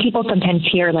I think people sometimes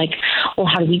hear like, well,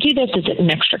 how do we do this? Is it an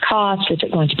extra cost? Is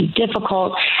it going to be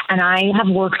difficult? And I have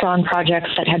worked on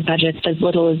projects that had budgets as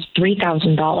little as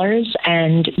 $3,000,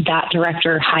 and that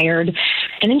director hired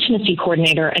an intimacy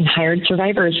coordinator and hired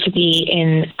survivors to be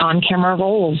in on-camera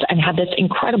roles and had this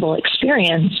incredible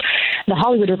experience. The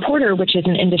Hollywood Reporter, which is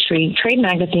an industry trade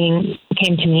magazine,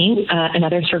 came to me.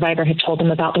 Another survivor had told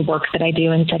them about the work that I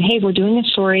do and said, hey, we're doing a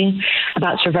story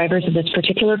about survivors of this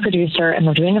particular producer, and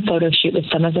we're doing a photo shoot with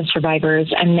some of the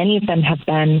survivors, and many of them have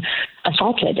been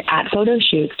assaulted at photo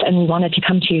shoots, and we wanted to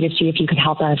come to you to see if you could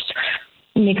help us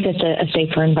make this a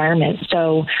safer environment.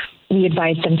 So we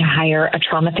advised them to hire a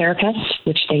trauma therapist,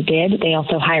 which they did. They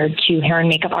also hired 2 hair and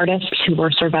makeup artists who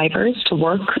were survivors to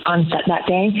work on set that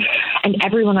day. And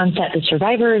everyone on set, the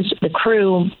survivors, the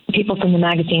crew, people from the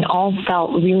magazine, all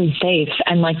felt really safe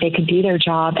and like they could do their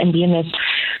job and be in this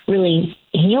really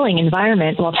healing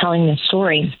environment while telling this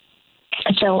story.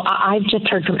 So I've just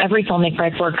heard from every filmmaker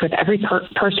I've worked with, every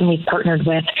person we've partnered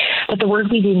with, that the work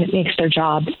we do makes their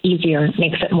job easier,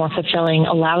 makes it more fulfilling,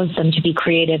 allows them to be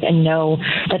creative and know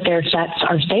that their sets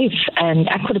are safe and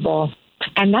equitable.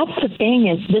 And that's the thing,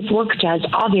 is this work does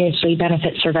obviously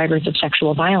benefit survivors of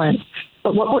sexual violence,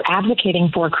 but what we're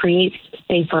advocating for creates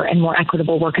safer and more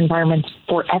equitable work environments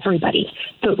for everybody.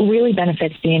 So it really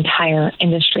benefits the entire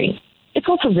industry. It's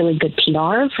also really good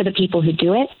PR for the people who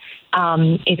do it.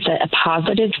 It's a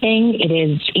positive thing. It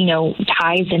is,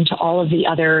 ties into all of the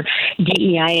other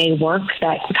DEIA work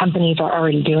that companies are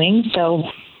already doing. So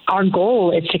our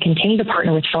goal is to continue to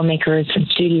partner with filmmakers and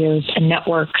studios and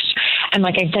networks. And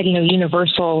like I said,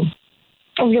 Universal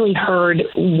really heard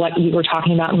what you were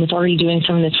talking about and was already doing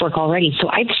some of this work already. So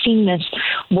I've seen this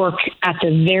work at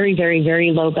the very, very,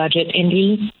 very low budget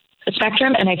indie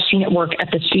spectrum, and I've seen it work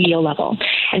at the studio level,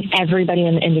 and everybody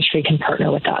in the industry can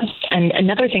partner with us. And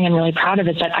another thing I'm really proud of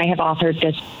is that I have authored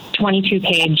this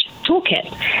 22-page toolkit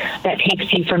that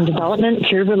takes you from development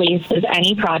through release of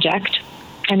any project,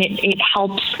 and it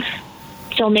helps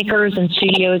filmmakers and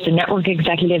studios and network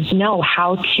executives know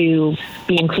how to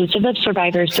be inclusive of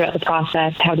survivors throughout the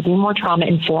process, how to be more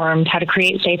trauma-informed, how to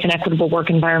create safe and equitable work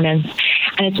environments.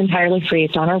 And it's entirely free.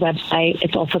 It's on our website.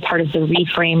 It's also part of the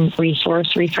Reframe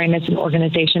resource. Reframe is an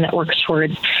organization that works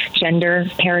towards gender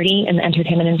parity in the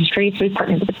entertainment industry. So we've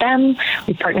partnered with them.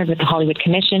 We've partnered with the Hollywood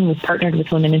Commission. We've partnered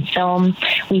with Women in Film.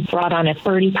 We've brought on a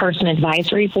 30-person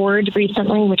advisory board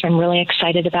recently, which I'm really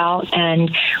excited about.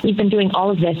 And we've been doing all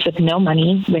of this with no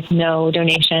money, with no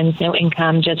donations, no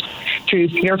income, just through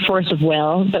pure force of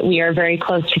will. But we are very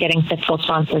close to getting fiscal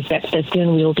sponsorship. So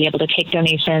soon we will be able to take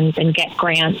donations and get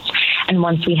grants. And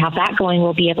once we have that going,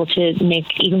 we'll be able to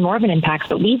make even more of an impact.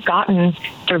 But we've gotten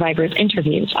survivors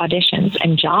interviews, auditions,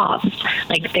 and jobs.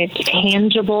 Like, the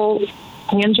tangible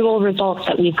results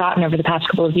that we've gotten over the past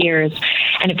couple of years.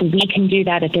 And if we can do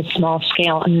that at this small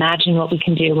scale, imagine what we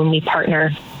can do when we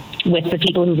partner with the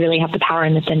people who really have the power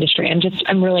in this industry.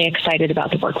 I'm really excited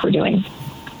about the work we're doing.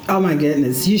 Oh my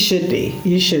goodness, you should be.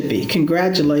 You should be.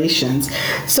 Congratulations.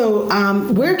 So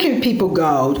where can people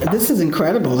go? This is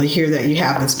incredible to hear that you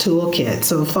have this toolkit.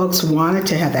 So if folks wanted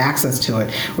to have access to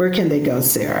it, where can they go,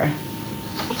 Sarah?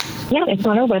 Yeah, it's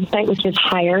on our website, which is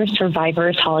Hire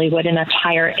Survivors Hollywood, and that's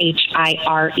hire,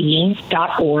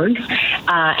 HIRE.org.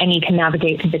 And you can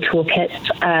navigate to the toolkit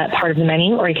part of the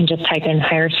menu, or you can just type in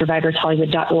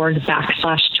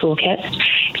hiresurvivorshollywood.org/toolkit.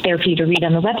 It's there for you to read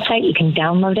on the website. You can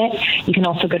download it. You can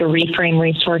also go to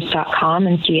reframeresource.com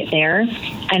and see it there.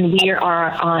 And we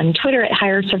are on Twitter at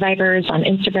Hire Survivors, on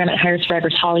Instagram at Hire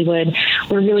Survivors Hollywood.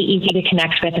 We're really easy to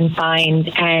connect with and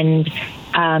find. And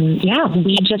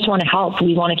we just want to help.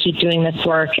 We want to keep doing this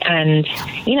work. And,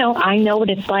 I know what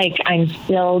it's like. I'm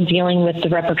still dealing with the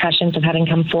repercussions of having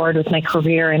come forward with my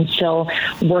career and still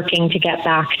working to get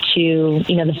back to,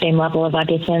 the same level of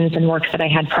auditions and work that I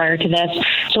had prior to this.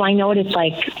 So I know what it's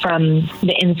like from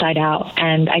the inside out.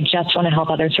 And I just want to help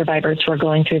other survivors who are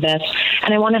going through this.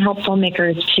 And I want to help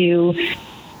filmmakers to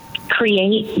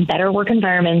create better work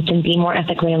environments and be more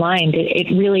ethically aligned. It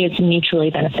really is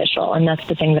mutually beneficial, and that's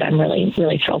the thing that I'm really,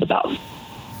 really thrilled about.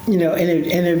 And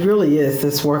it really is.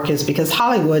 This work is because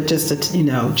Hollywood, just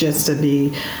to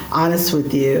be honest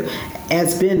with you,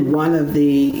 has been one of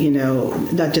the,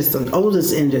 not just the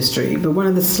oldest industry, but one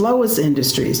of the slowest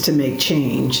industries to make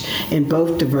change in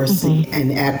both diversity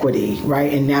and equity,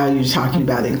 right? And now you're talking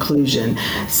about inclusion.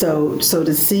 So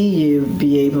to see you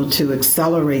be able to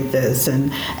accelerate this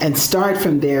and start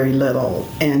from very little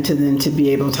and to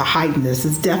be able to heighten this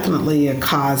is definitely a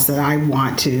cause that I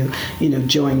want to,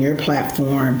 join your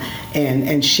platform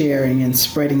and sharing and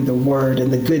spreading the word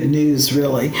and the good news,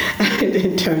 really,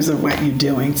 in terms of what you're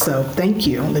doing. So thank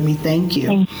you. Let me thank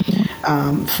you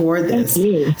for this. Thank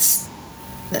you.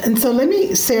 And so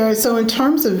Sarah, so in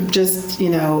terms of just,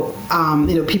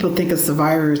 people think of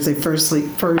survivors, they first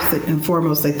and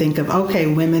foremost, they think of,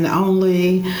 women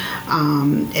only,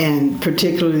 and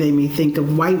particularly they may think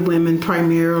of white women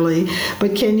primarily.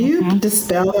 But can you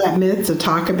dispel that myth to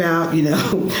talk about,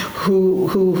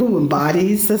 who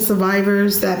embodies the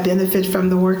survivors that benefit from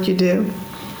the work you do?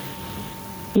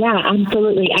 Yeah,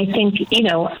 absolutely. I think,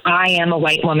 I am a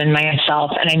white woman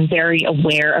myself, and I'm very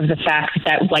aware of the fact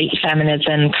that white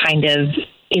feminism kind of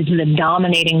is the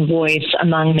dominating voice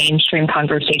among mainstream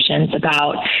conversations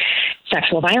about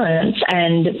sexual violence.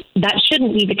 And that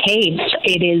shouldn't be the case.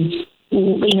 It is,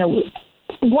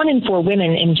 1 in 4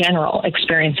 women in general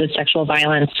experiences sexual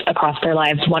violence across their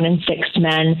lives, 1 in 6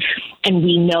 men. And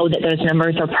we know that those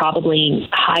numbers are probably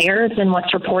higher than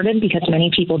what's reported because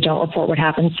many people don't report what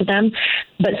happens to them.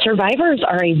 But survivors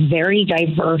are a very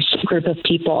diverse group of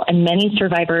people, and many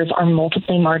survivors are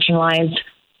multiply marginalized.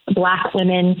 Black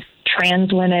women,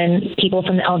 trans women, people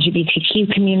from the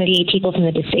LGBTQ community, people from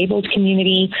the disabled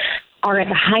community are at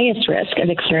the highest risk of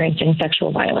experiencing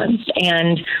sexual violence.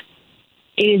 And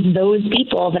it is those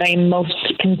people that I'm most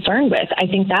concerned with. I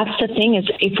think that's the thing, is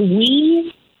if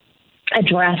we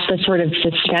address the sort of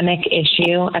systemic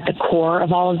issue at the core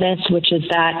of all of this, which is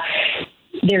that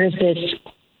there is this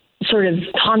sort of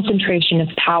concentration of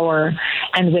power,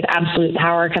 and with absolute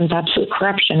power comes absolute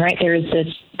corruption, right? There is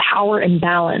this power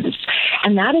imbalance,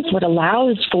 and that is what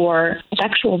allows for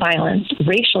sexual violence,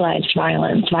 racialized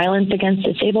violence, violence against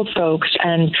disabled folks,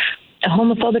 and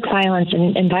homophobic violence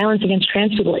and violence against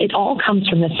trans people. It all comes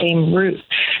from the same root,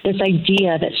 this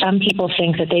idea that some people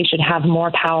think that they should have more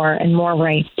power and more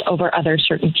rights over other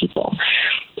certain people.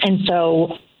 And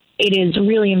so it is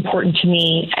really important to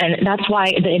me, and that's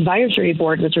why the advisory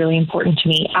board was really important to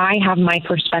me. I have my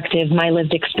perspective, my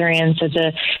lived experience as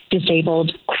a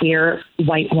disabled, queer,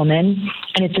 white woman,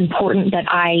 and it's important that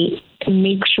I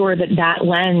make sure that that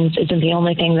lens isn't the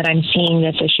only thing that I'm seeing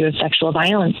this issue of sexual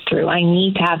violence through. I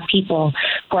need to have people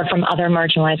who are from other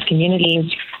marginalized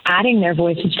communities adding their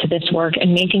voices to this work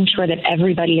and making sure that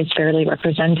everybody is fairly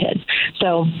represented.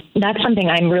 So that's something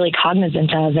I'm really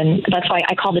cognizant of, and that's why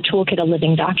I call the toolkit a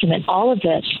living document. All of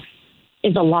this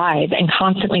is alive and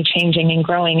constantly changing and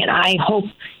growing, and I hope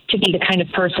to be the kind of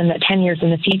person that 10 years in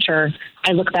the future,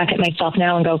 I look back at myself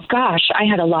now and go, gosh, I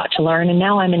had a lot to learn, and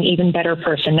now I'm an even better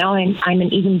person. Now I'm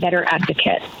an even better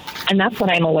advocate. And that's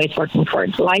what I'm always working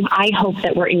towards. So I hope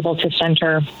that we're able to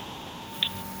center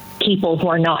people who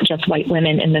are not just white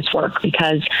women in this work,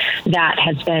 because that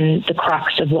has been the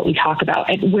crux of what we talk about.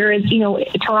 Whereas,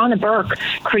 Tarana Burke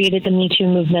created the Me Too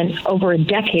movement over a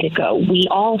decade ago. We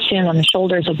all stand on the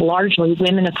shoulders of largely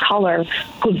women of color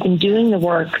who've been doing the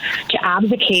work to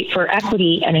advocate for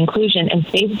equity and inclusion and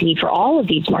safety for all of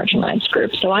these marginalized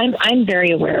groups. So I'm very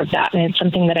aware of that, and it's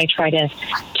something that I try to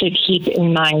keep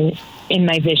in my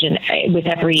vision with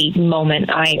every moment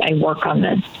I work on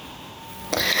this.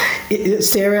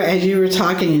 Sarah, as you were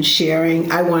talking and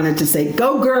sharing, I wanted to say,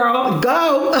 go girl,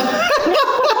 go.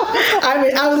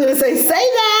 I was going to say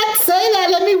that,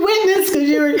 let me witness, because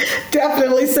you were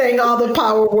definitely saying all the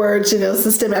power words,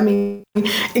 system.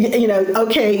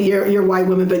 Okay, you're a white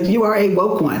woman, but you are a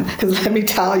woke one, because let me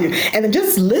tell you. And then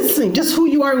just listening, just who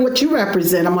you are and what you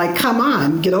represent, I'm like, come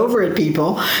on, get over it,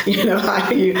 people.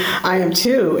 I am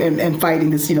too, and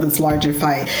fighting this, this larger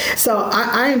fight. So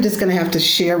I am just going to have to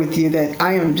share with you that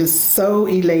I am just so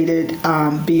elated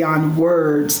beyond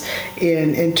words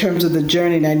in terms of the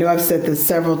journey. And I know I've said this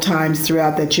several times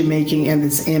throughout that you're making and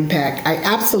this impact. I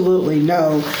absolutely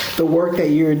know the work that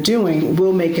you're doing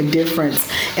will make a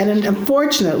difference. And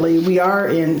unfortunately, we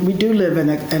do live in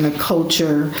a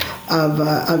culture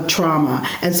of trauma.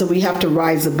 And so we have to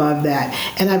rise above that.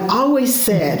 And I've always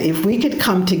said, if we could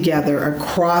come together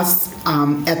across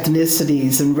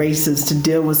ethnicities and races to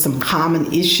deal with some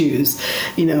common issues,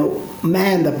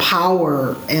 man, the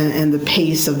power and the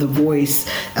pace of the voice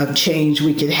of change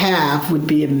we could have would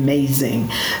be amazing.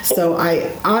 So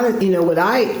what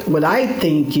I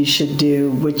think you should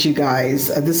do with you guys,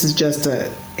 this is just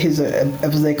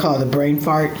as they call it, a brain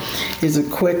fart, is a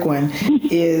quick one,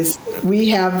 is we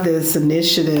have this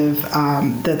initiative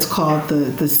that's called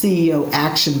the CEO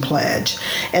Action Pledge.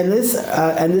 And this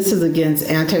is against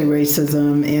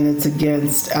anti-racism, and it's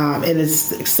against, and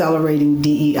it's accelerating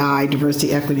DEI,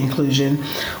 diversity, equity, inclusion,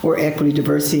 or equity,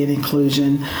 diversity, and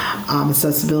inclusion,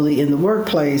 accessibility in the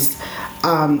workplace.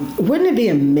 Wouldn't it be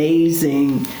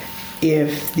amazing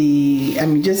if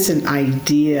just an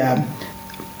idea,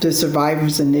 the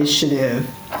Survivors Initiative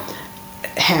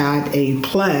had a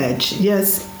pledge,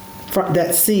 yes,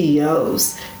 that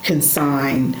CEOs can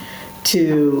sign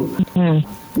to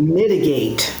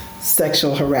mitigate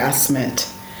sexual harassment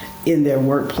in their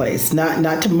workplace,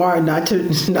 not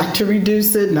to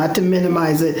reduce it, not to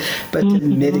minimize it, but to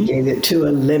mitigate it, to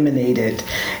eliminate it,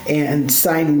 and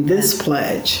signing this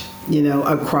pledge,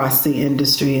 across the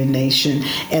industry and nation,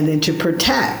 and then to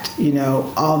protect,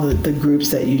 all the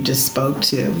groups that you just spoke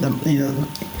to,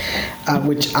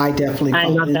 which I definitely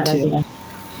fall into.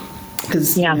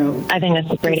 Because I think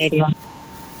that's a great idea.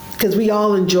 Because we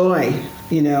all enjoy,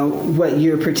 what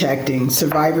you're protecting.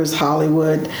 Survivors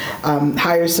Hollywood,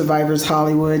 Hire Survivors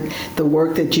Hollywood, the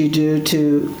work that you do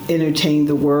to entertain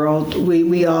the world.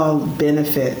 We all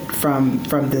benefit from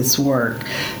this work.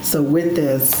 So with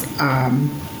this,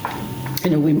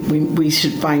 we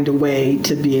should find a way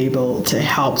to be able to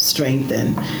help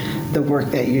strengthen the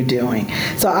work that you're doing.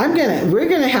 So we're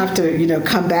gonna have to,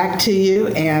 come back to you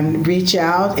and reach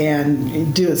out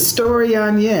and do a story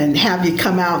on you and have you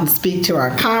come out and speak to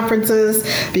our conferences,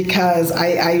 because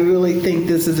I really think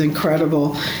this is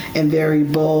incredible and very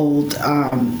bold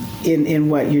in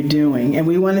what you're doing. And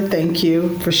we want to thank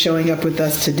you for showing up with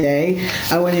us today.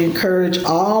 I want to encourage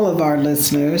all of our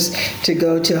listeners to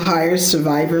go to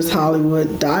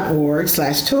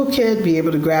hiresurvivorshollywood.org/toolkit, be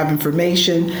able to grab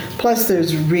information. Plus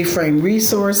there's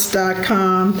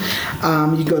reframeresource.com.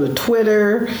 You go to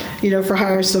Twitter, for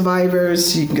Hire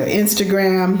Survivors. You can go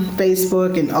Instagram,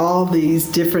 Facebook, and all these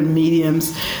different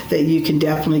mediums that you can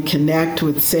definitely connect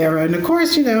with Sarah. And of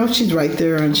course, she's right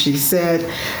there, and she said,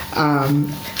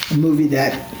 a movie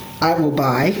that I will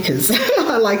buy, because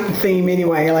I like the theme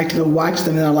anyway. I like to go watch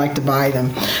them, and I like to buy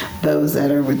them, those that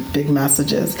are with big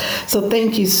messages. So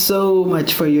thank you so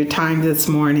much for your time this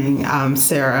morning,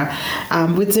 Sarah.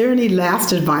 Was there any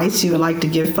last advice you would like to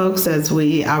give folks as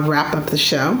we wrap up the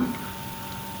show?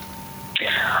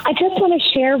 I just want to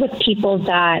share with people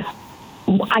that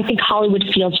I think Hollywood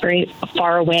feels very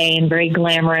far away and very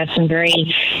glamorous and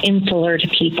very insular to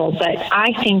people, but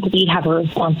I think we have a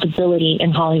responsibility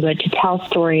in Hollywood to tell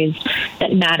stories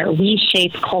that matter. We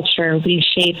shape culture. We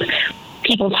shape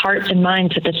people's hearts and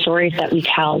minds with the stories that we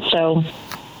tell. So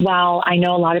while I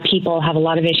know a lot of people have a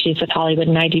lot of issues with Hollywood,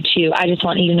 and I do too, I just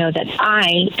want you to know that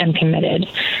I am committed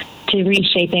to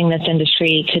reshaping this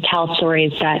industry to tell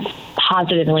stories that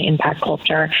positively impact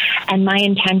culture. And my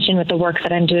intention with the work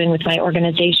that I'm doing with my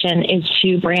organization is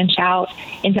to branch out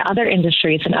into other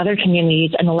industries and other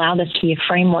communities and allow this to be a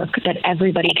framework that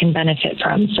everybody can benefit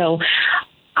from. So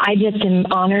I just am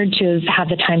honored to have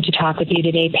the time to talk with you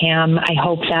today, Pam. I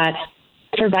hope that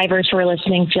survivors who are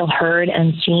listening feel heard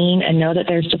and seen and know that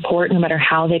there's support no matter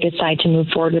how they decide to move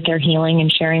forward with their healing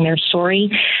and sharing their story.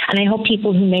 And I hope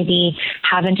people who maybe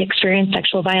haven't experienced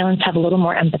sexual violence have a little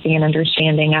more empathy and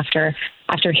understanding after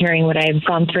hearing what I've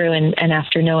gone through and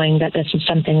after knowing that this is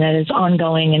something that is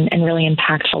ongoing and really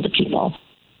impactful to people.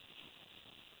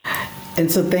 And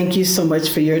so thank you so much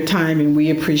for your time, and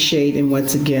we appreciate and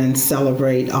once again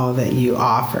celebrate all that you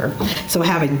offer. So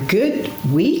have a good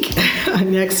week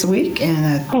next week,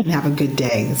 and have a good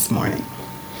day this morning.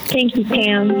 Thank you,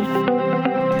 Pam.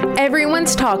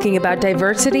 Everyone's talking about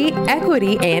diversity,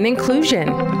 equity, and inclusion.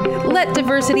 Let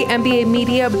Diversity MBA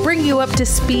Media bring you up to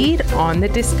speed on the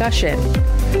discussion.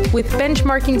 With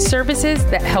benchmarking services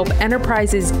that help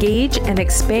enterprises gauge and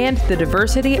expand the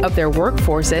diversity of their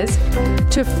workforces,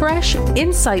 to fresh,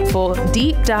 insightful,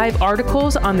 deep dive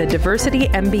articles on the Diversity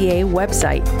MBA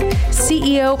website,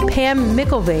 CEO Pam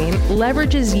McIlvaine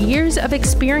leverages years of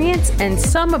experience and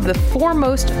some of the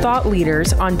foremost thought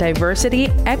leaders on diversity,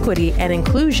 equity, and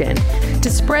inclusion to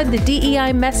spread the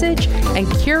DEI message and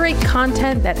curate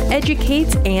content that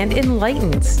educates and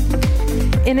enlightens.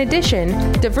 In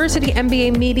addition, Diversity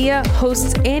MBA Media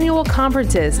hosts annual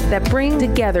conferences that bring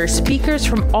together speakers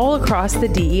from all across the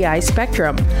DEI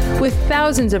spectrum, with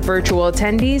thousands of virtual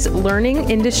attendees learning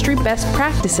industry best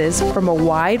practices from a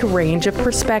wide range of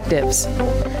perspectives.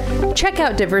 Check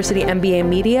out Diversity MBA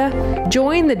Media,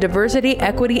 join the diversity,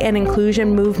 equity, and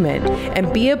inclusion movement,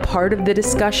 and be a part of the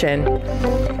discussion.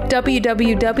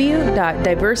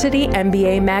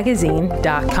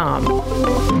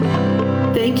 www.diversitymbamagazine.com.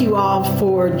 Thank you all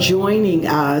for joining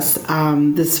us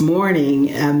this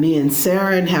morning, me and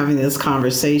Sarah, and having this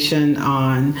conversation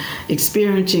on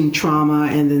experiencing trauma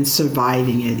and then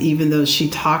surviving it. Even though she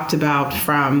talked about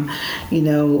from,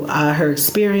 her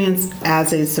experience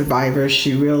as a survivor,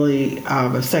 she really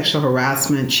of sexual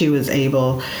harassment, she was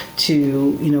able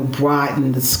to,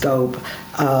 broaden the scope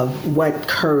of what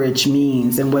courage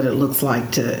means and what it looks like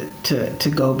to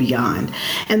go beyond.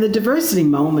 And the diversity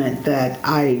moment that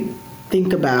I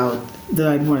think about that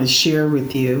I'd want to share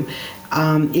with you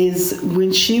is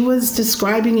when she was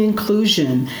describing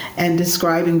inclusion and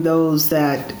describing those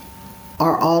that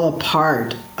are all a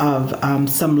part of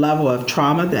some level of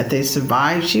trauma that they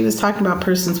survived. She was talking about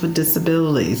persons with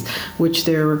disabilities, which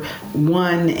there are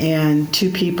 1 and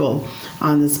 2 people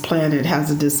on this planet has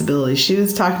a disability. She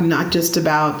was talking not just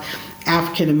about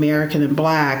African American and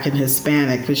Black and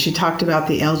Hispanic, but she talked about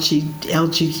the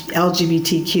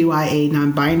LGBTQIA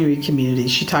non-binary community.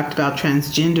 She talked about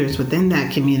transgenders within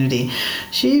that community.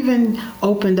 She even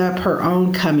opened up her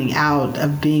own coming out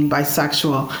of being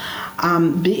bisexual,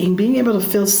 being able to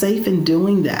feel safe in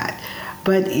doing that.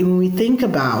 But when we think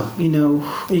about,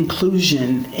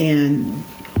 inclusion, and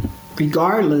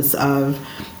regardless of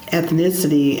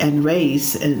ethnicity and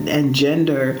race and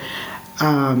gender,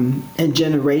 and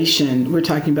generation, we're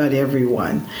talking about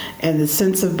everyone. And the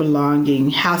sense of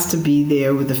belonging has to be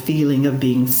there with the feeling of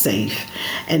being safe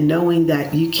and knowing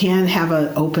that you can have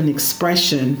an open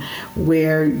expression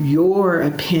where your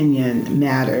opinion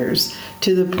matters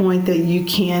to the point that you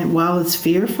can, while it's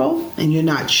fearful and you're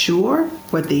not sure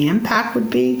what the impact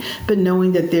would be, but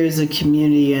knowing that there's a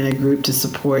community and a group to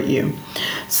support you.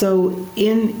 So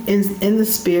in the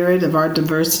spirit of our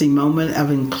diversity moment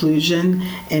of inclusion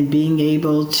and being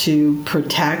able to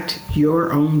protect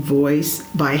your own voice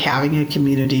by having a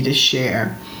community to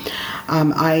share,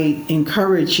 I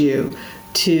encourage you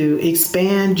to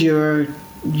expand your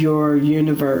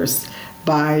universe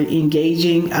by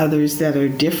engaging others that are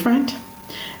different,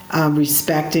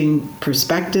 respecting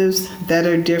perspectives that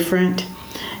are different,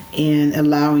 and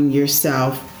allowing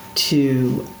yourself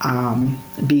to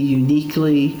be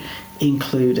uniquely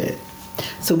included.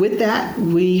 So with that,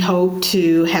 we hope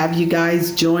to have you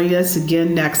guys join us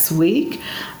again next week.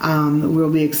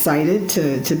 We'll be excited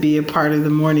to be a part of the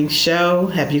morning show,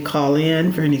 have you call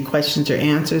in for any questions or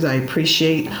answers. I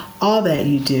appreciate all that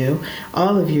you do,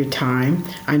 all of your time.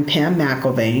 I'm Pam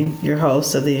McElvain, your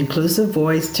host of The Inclusive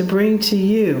Voice, to bring to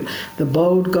you the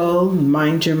Bold Goal,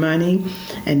 Mind Your Money,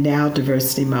 and now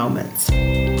Diversity Moments.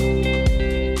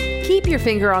 Keep your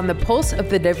finger on the pulse of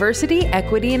the diversity,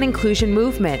 equity, and inclusion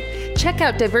movement. Check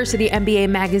out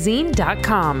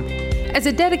diversitymbamagazine.com. As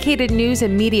a dedicated news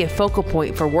and media focal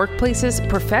point for workplaces,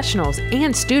 professionals,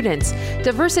 and students,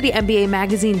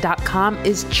 diversitymbamagazine.com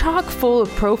is chock full of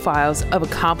profiles of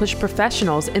accomplished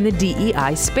professionals in the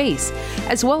DEI space,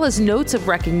 as well as notes of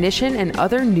recognition and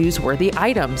other newsworthy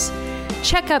items.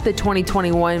 Check out the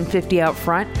 2021 50 Out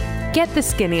Front, get the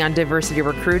skinny on diversity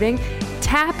recruiting,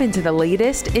 tap into the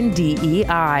latest in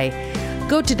DEI.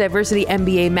 Go to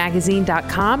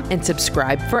diversitymbamagazine.com and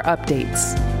subscribe for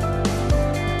updates.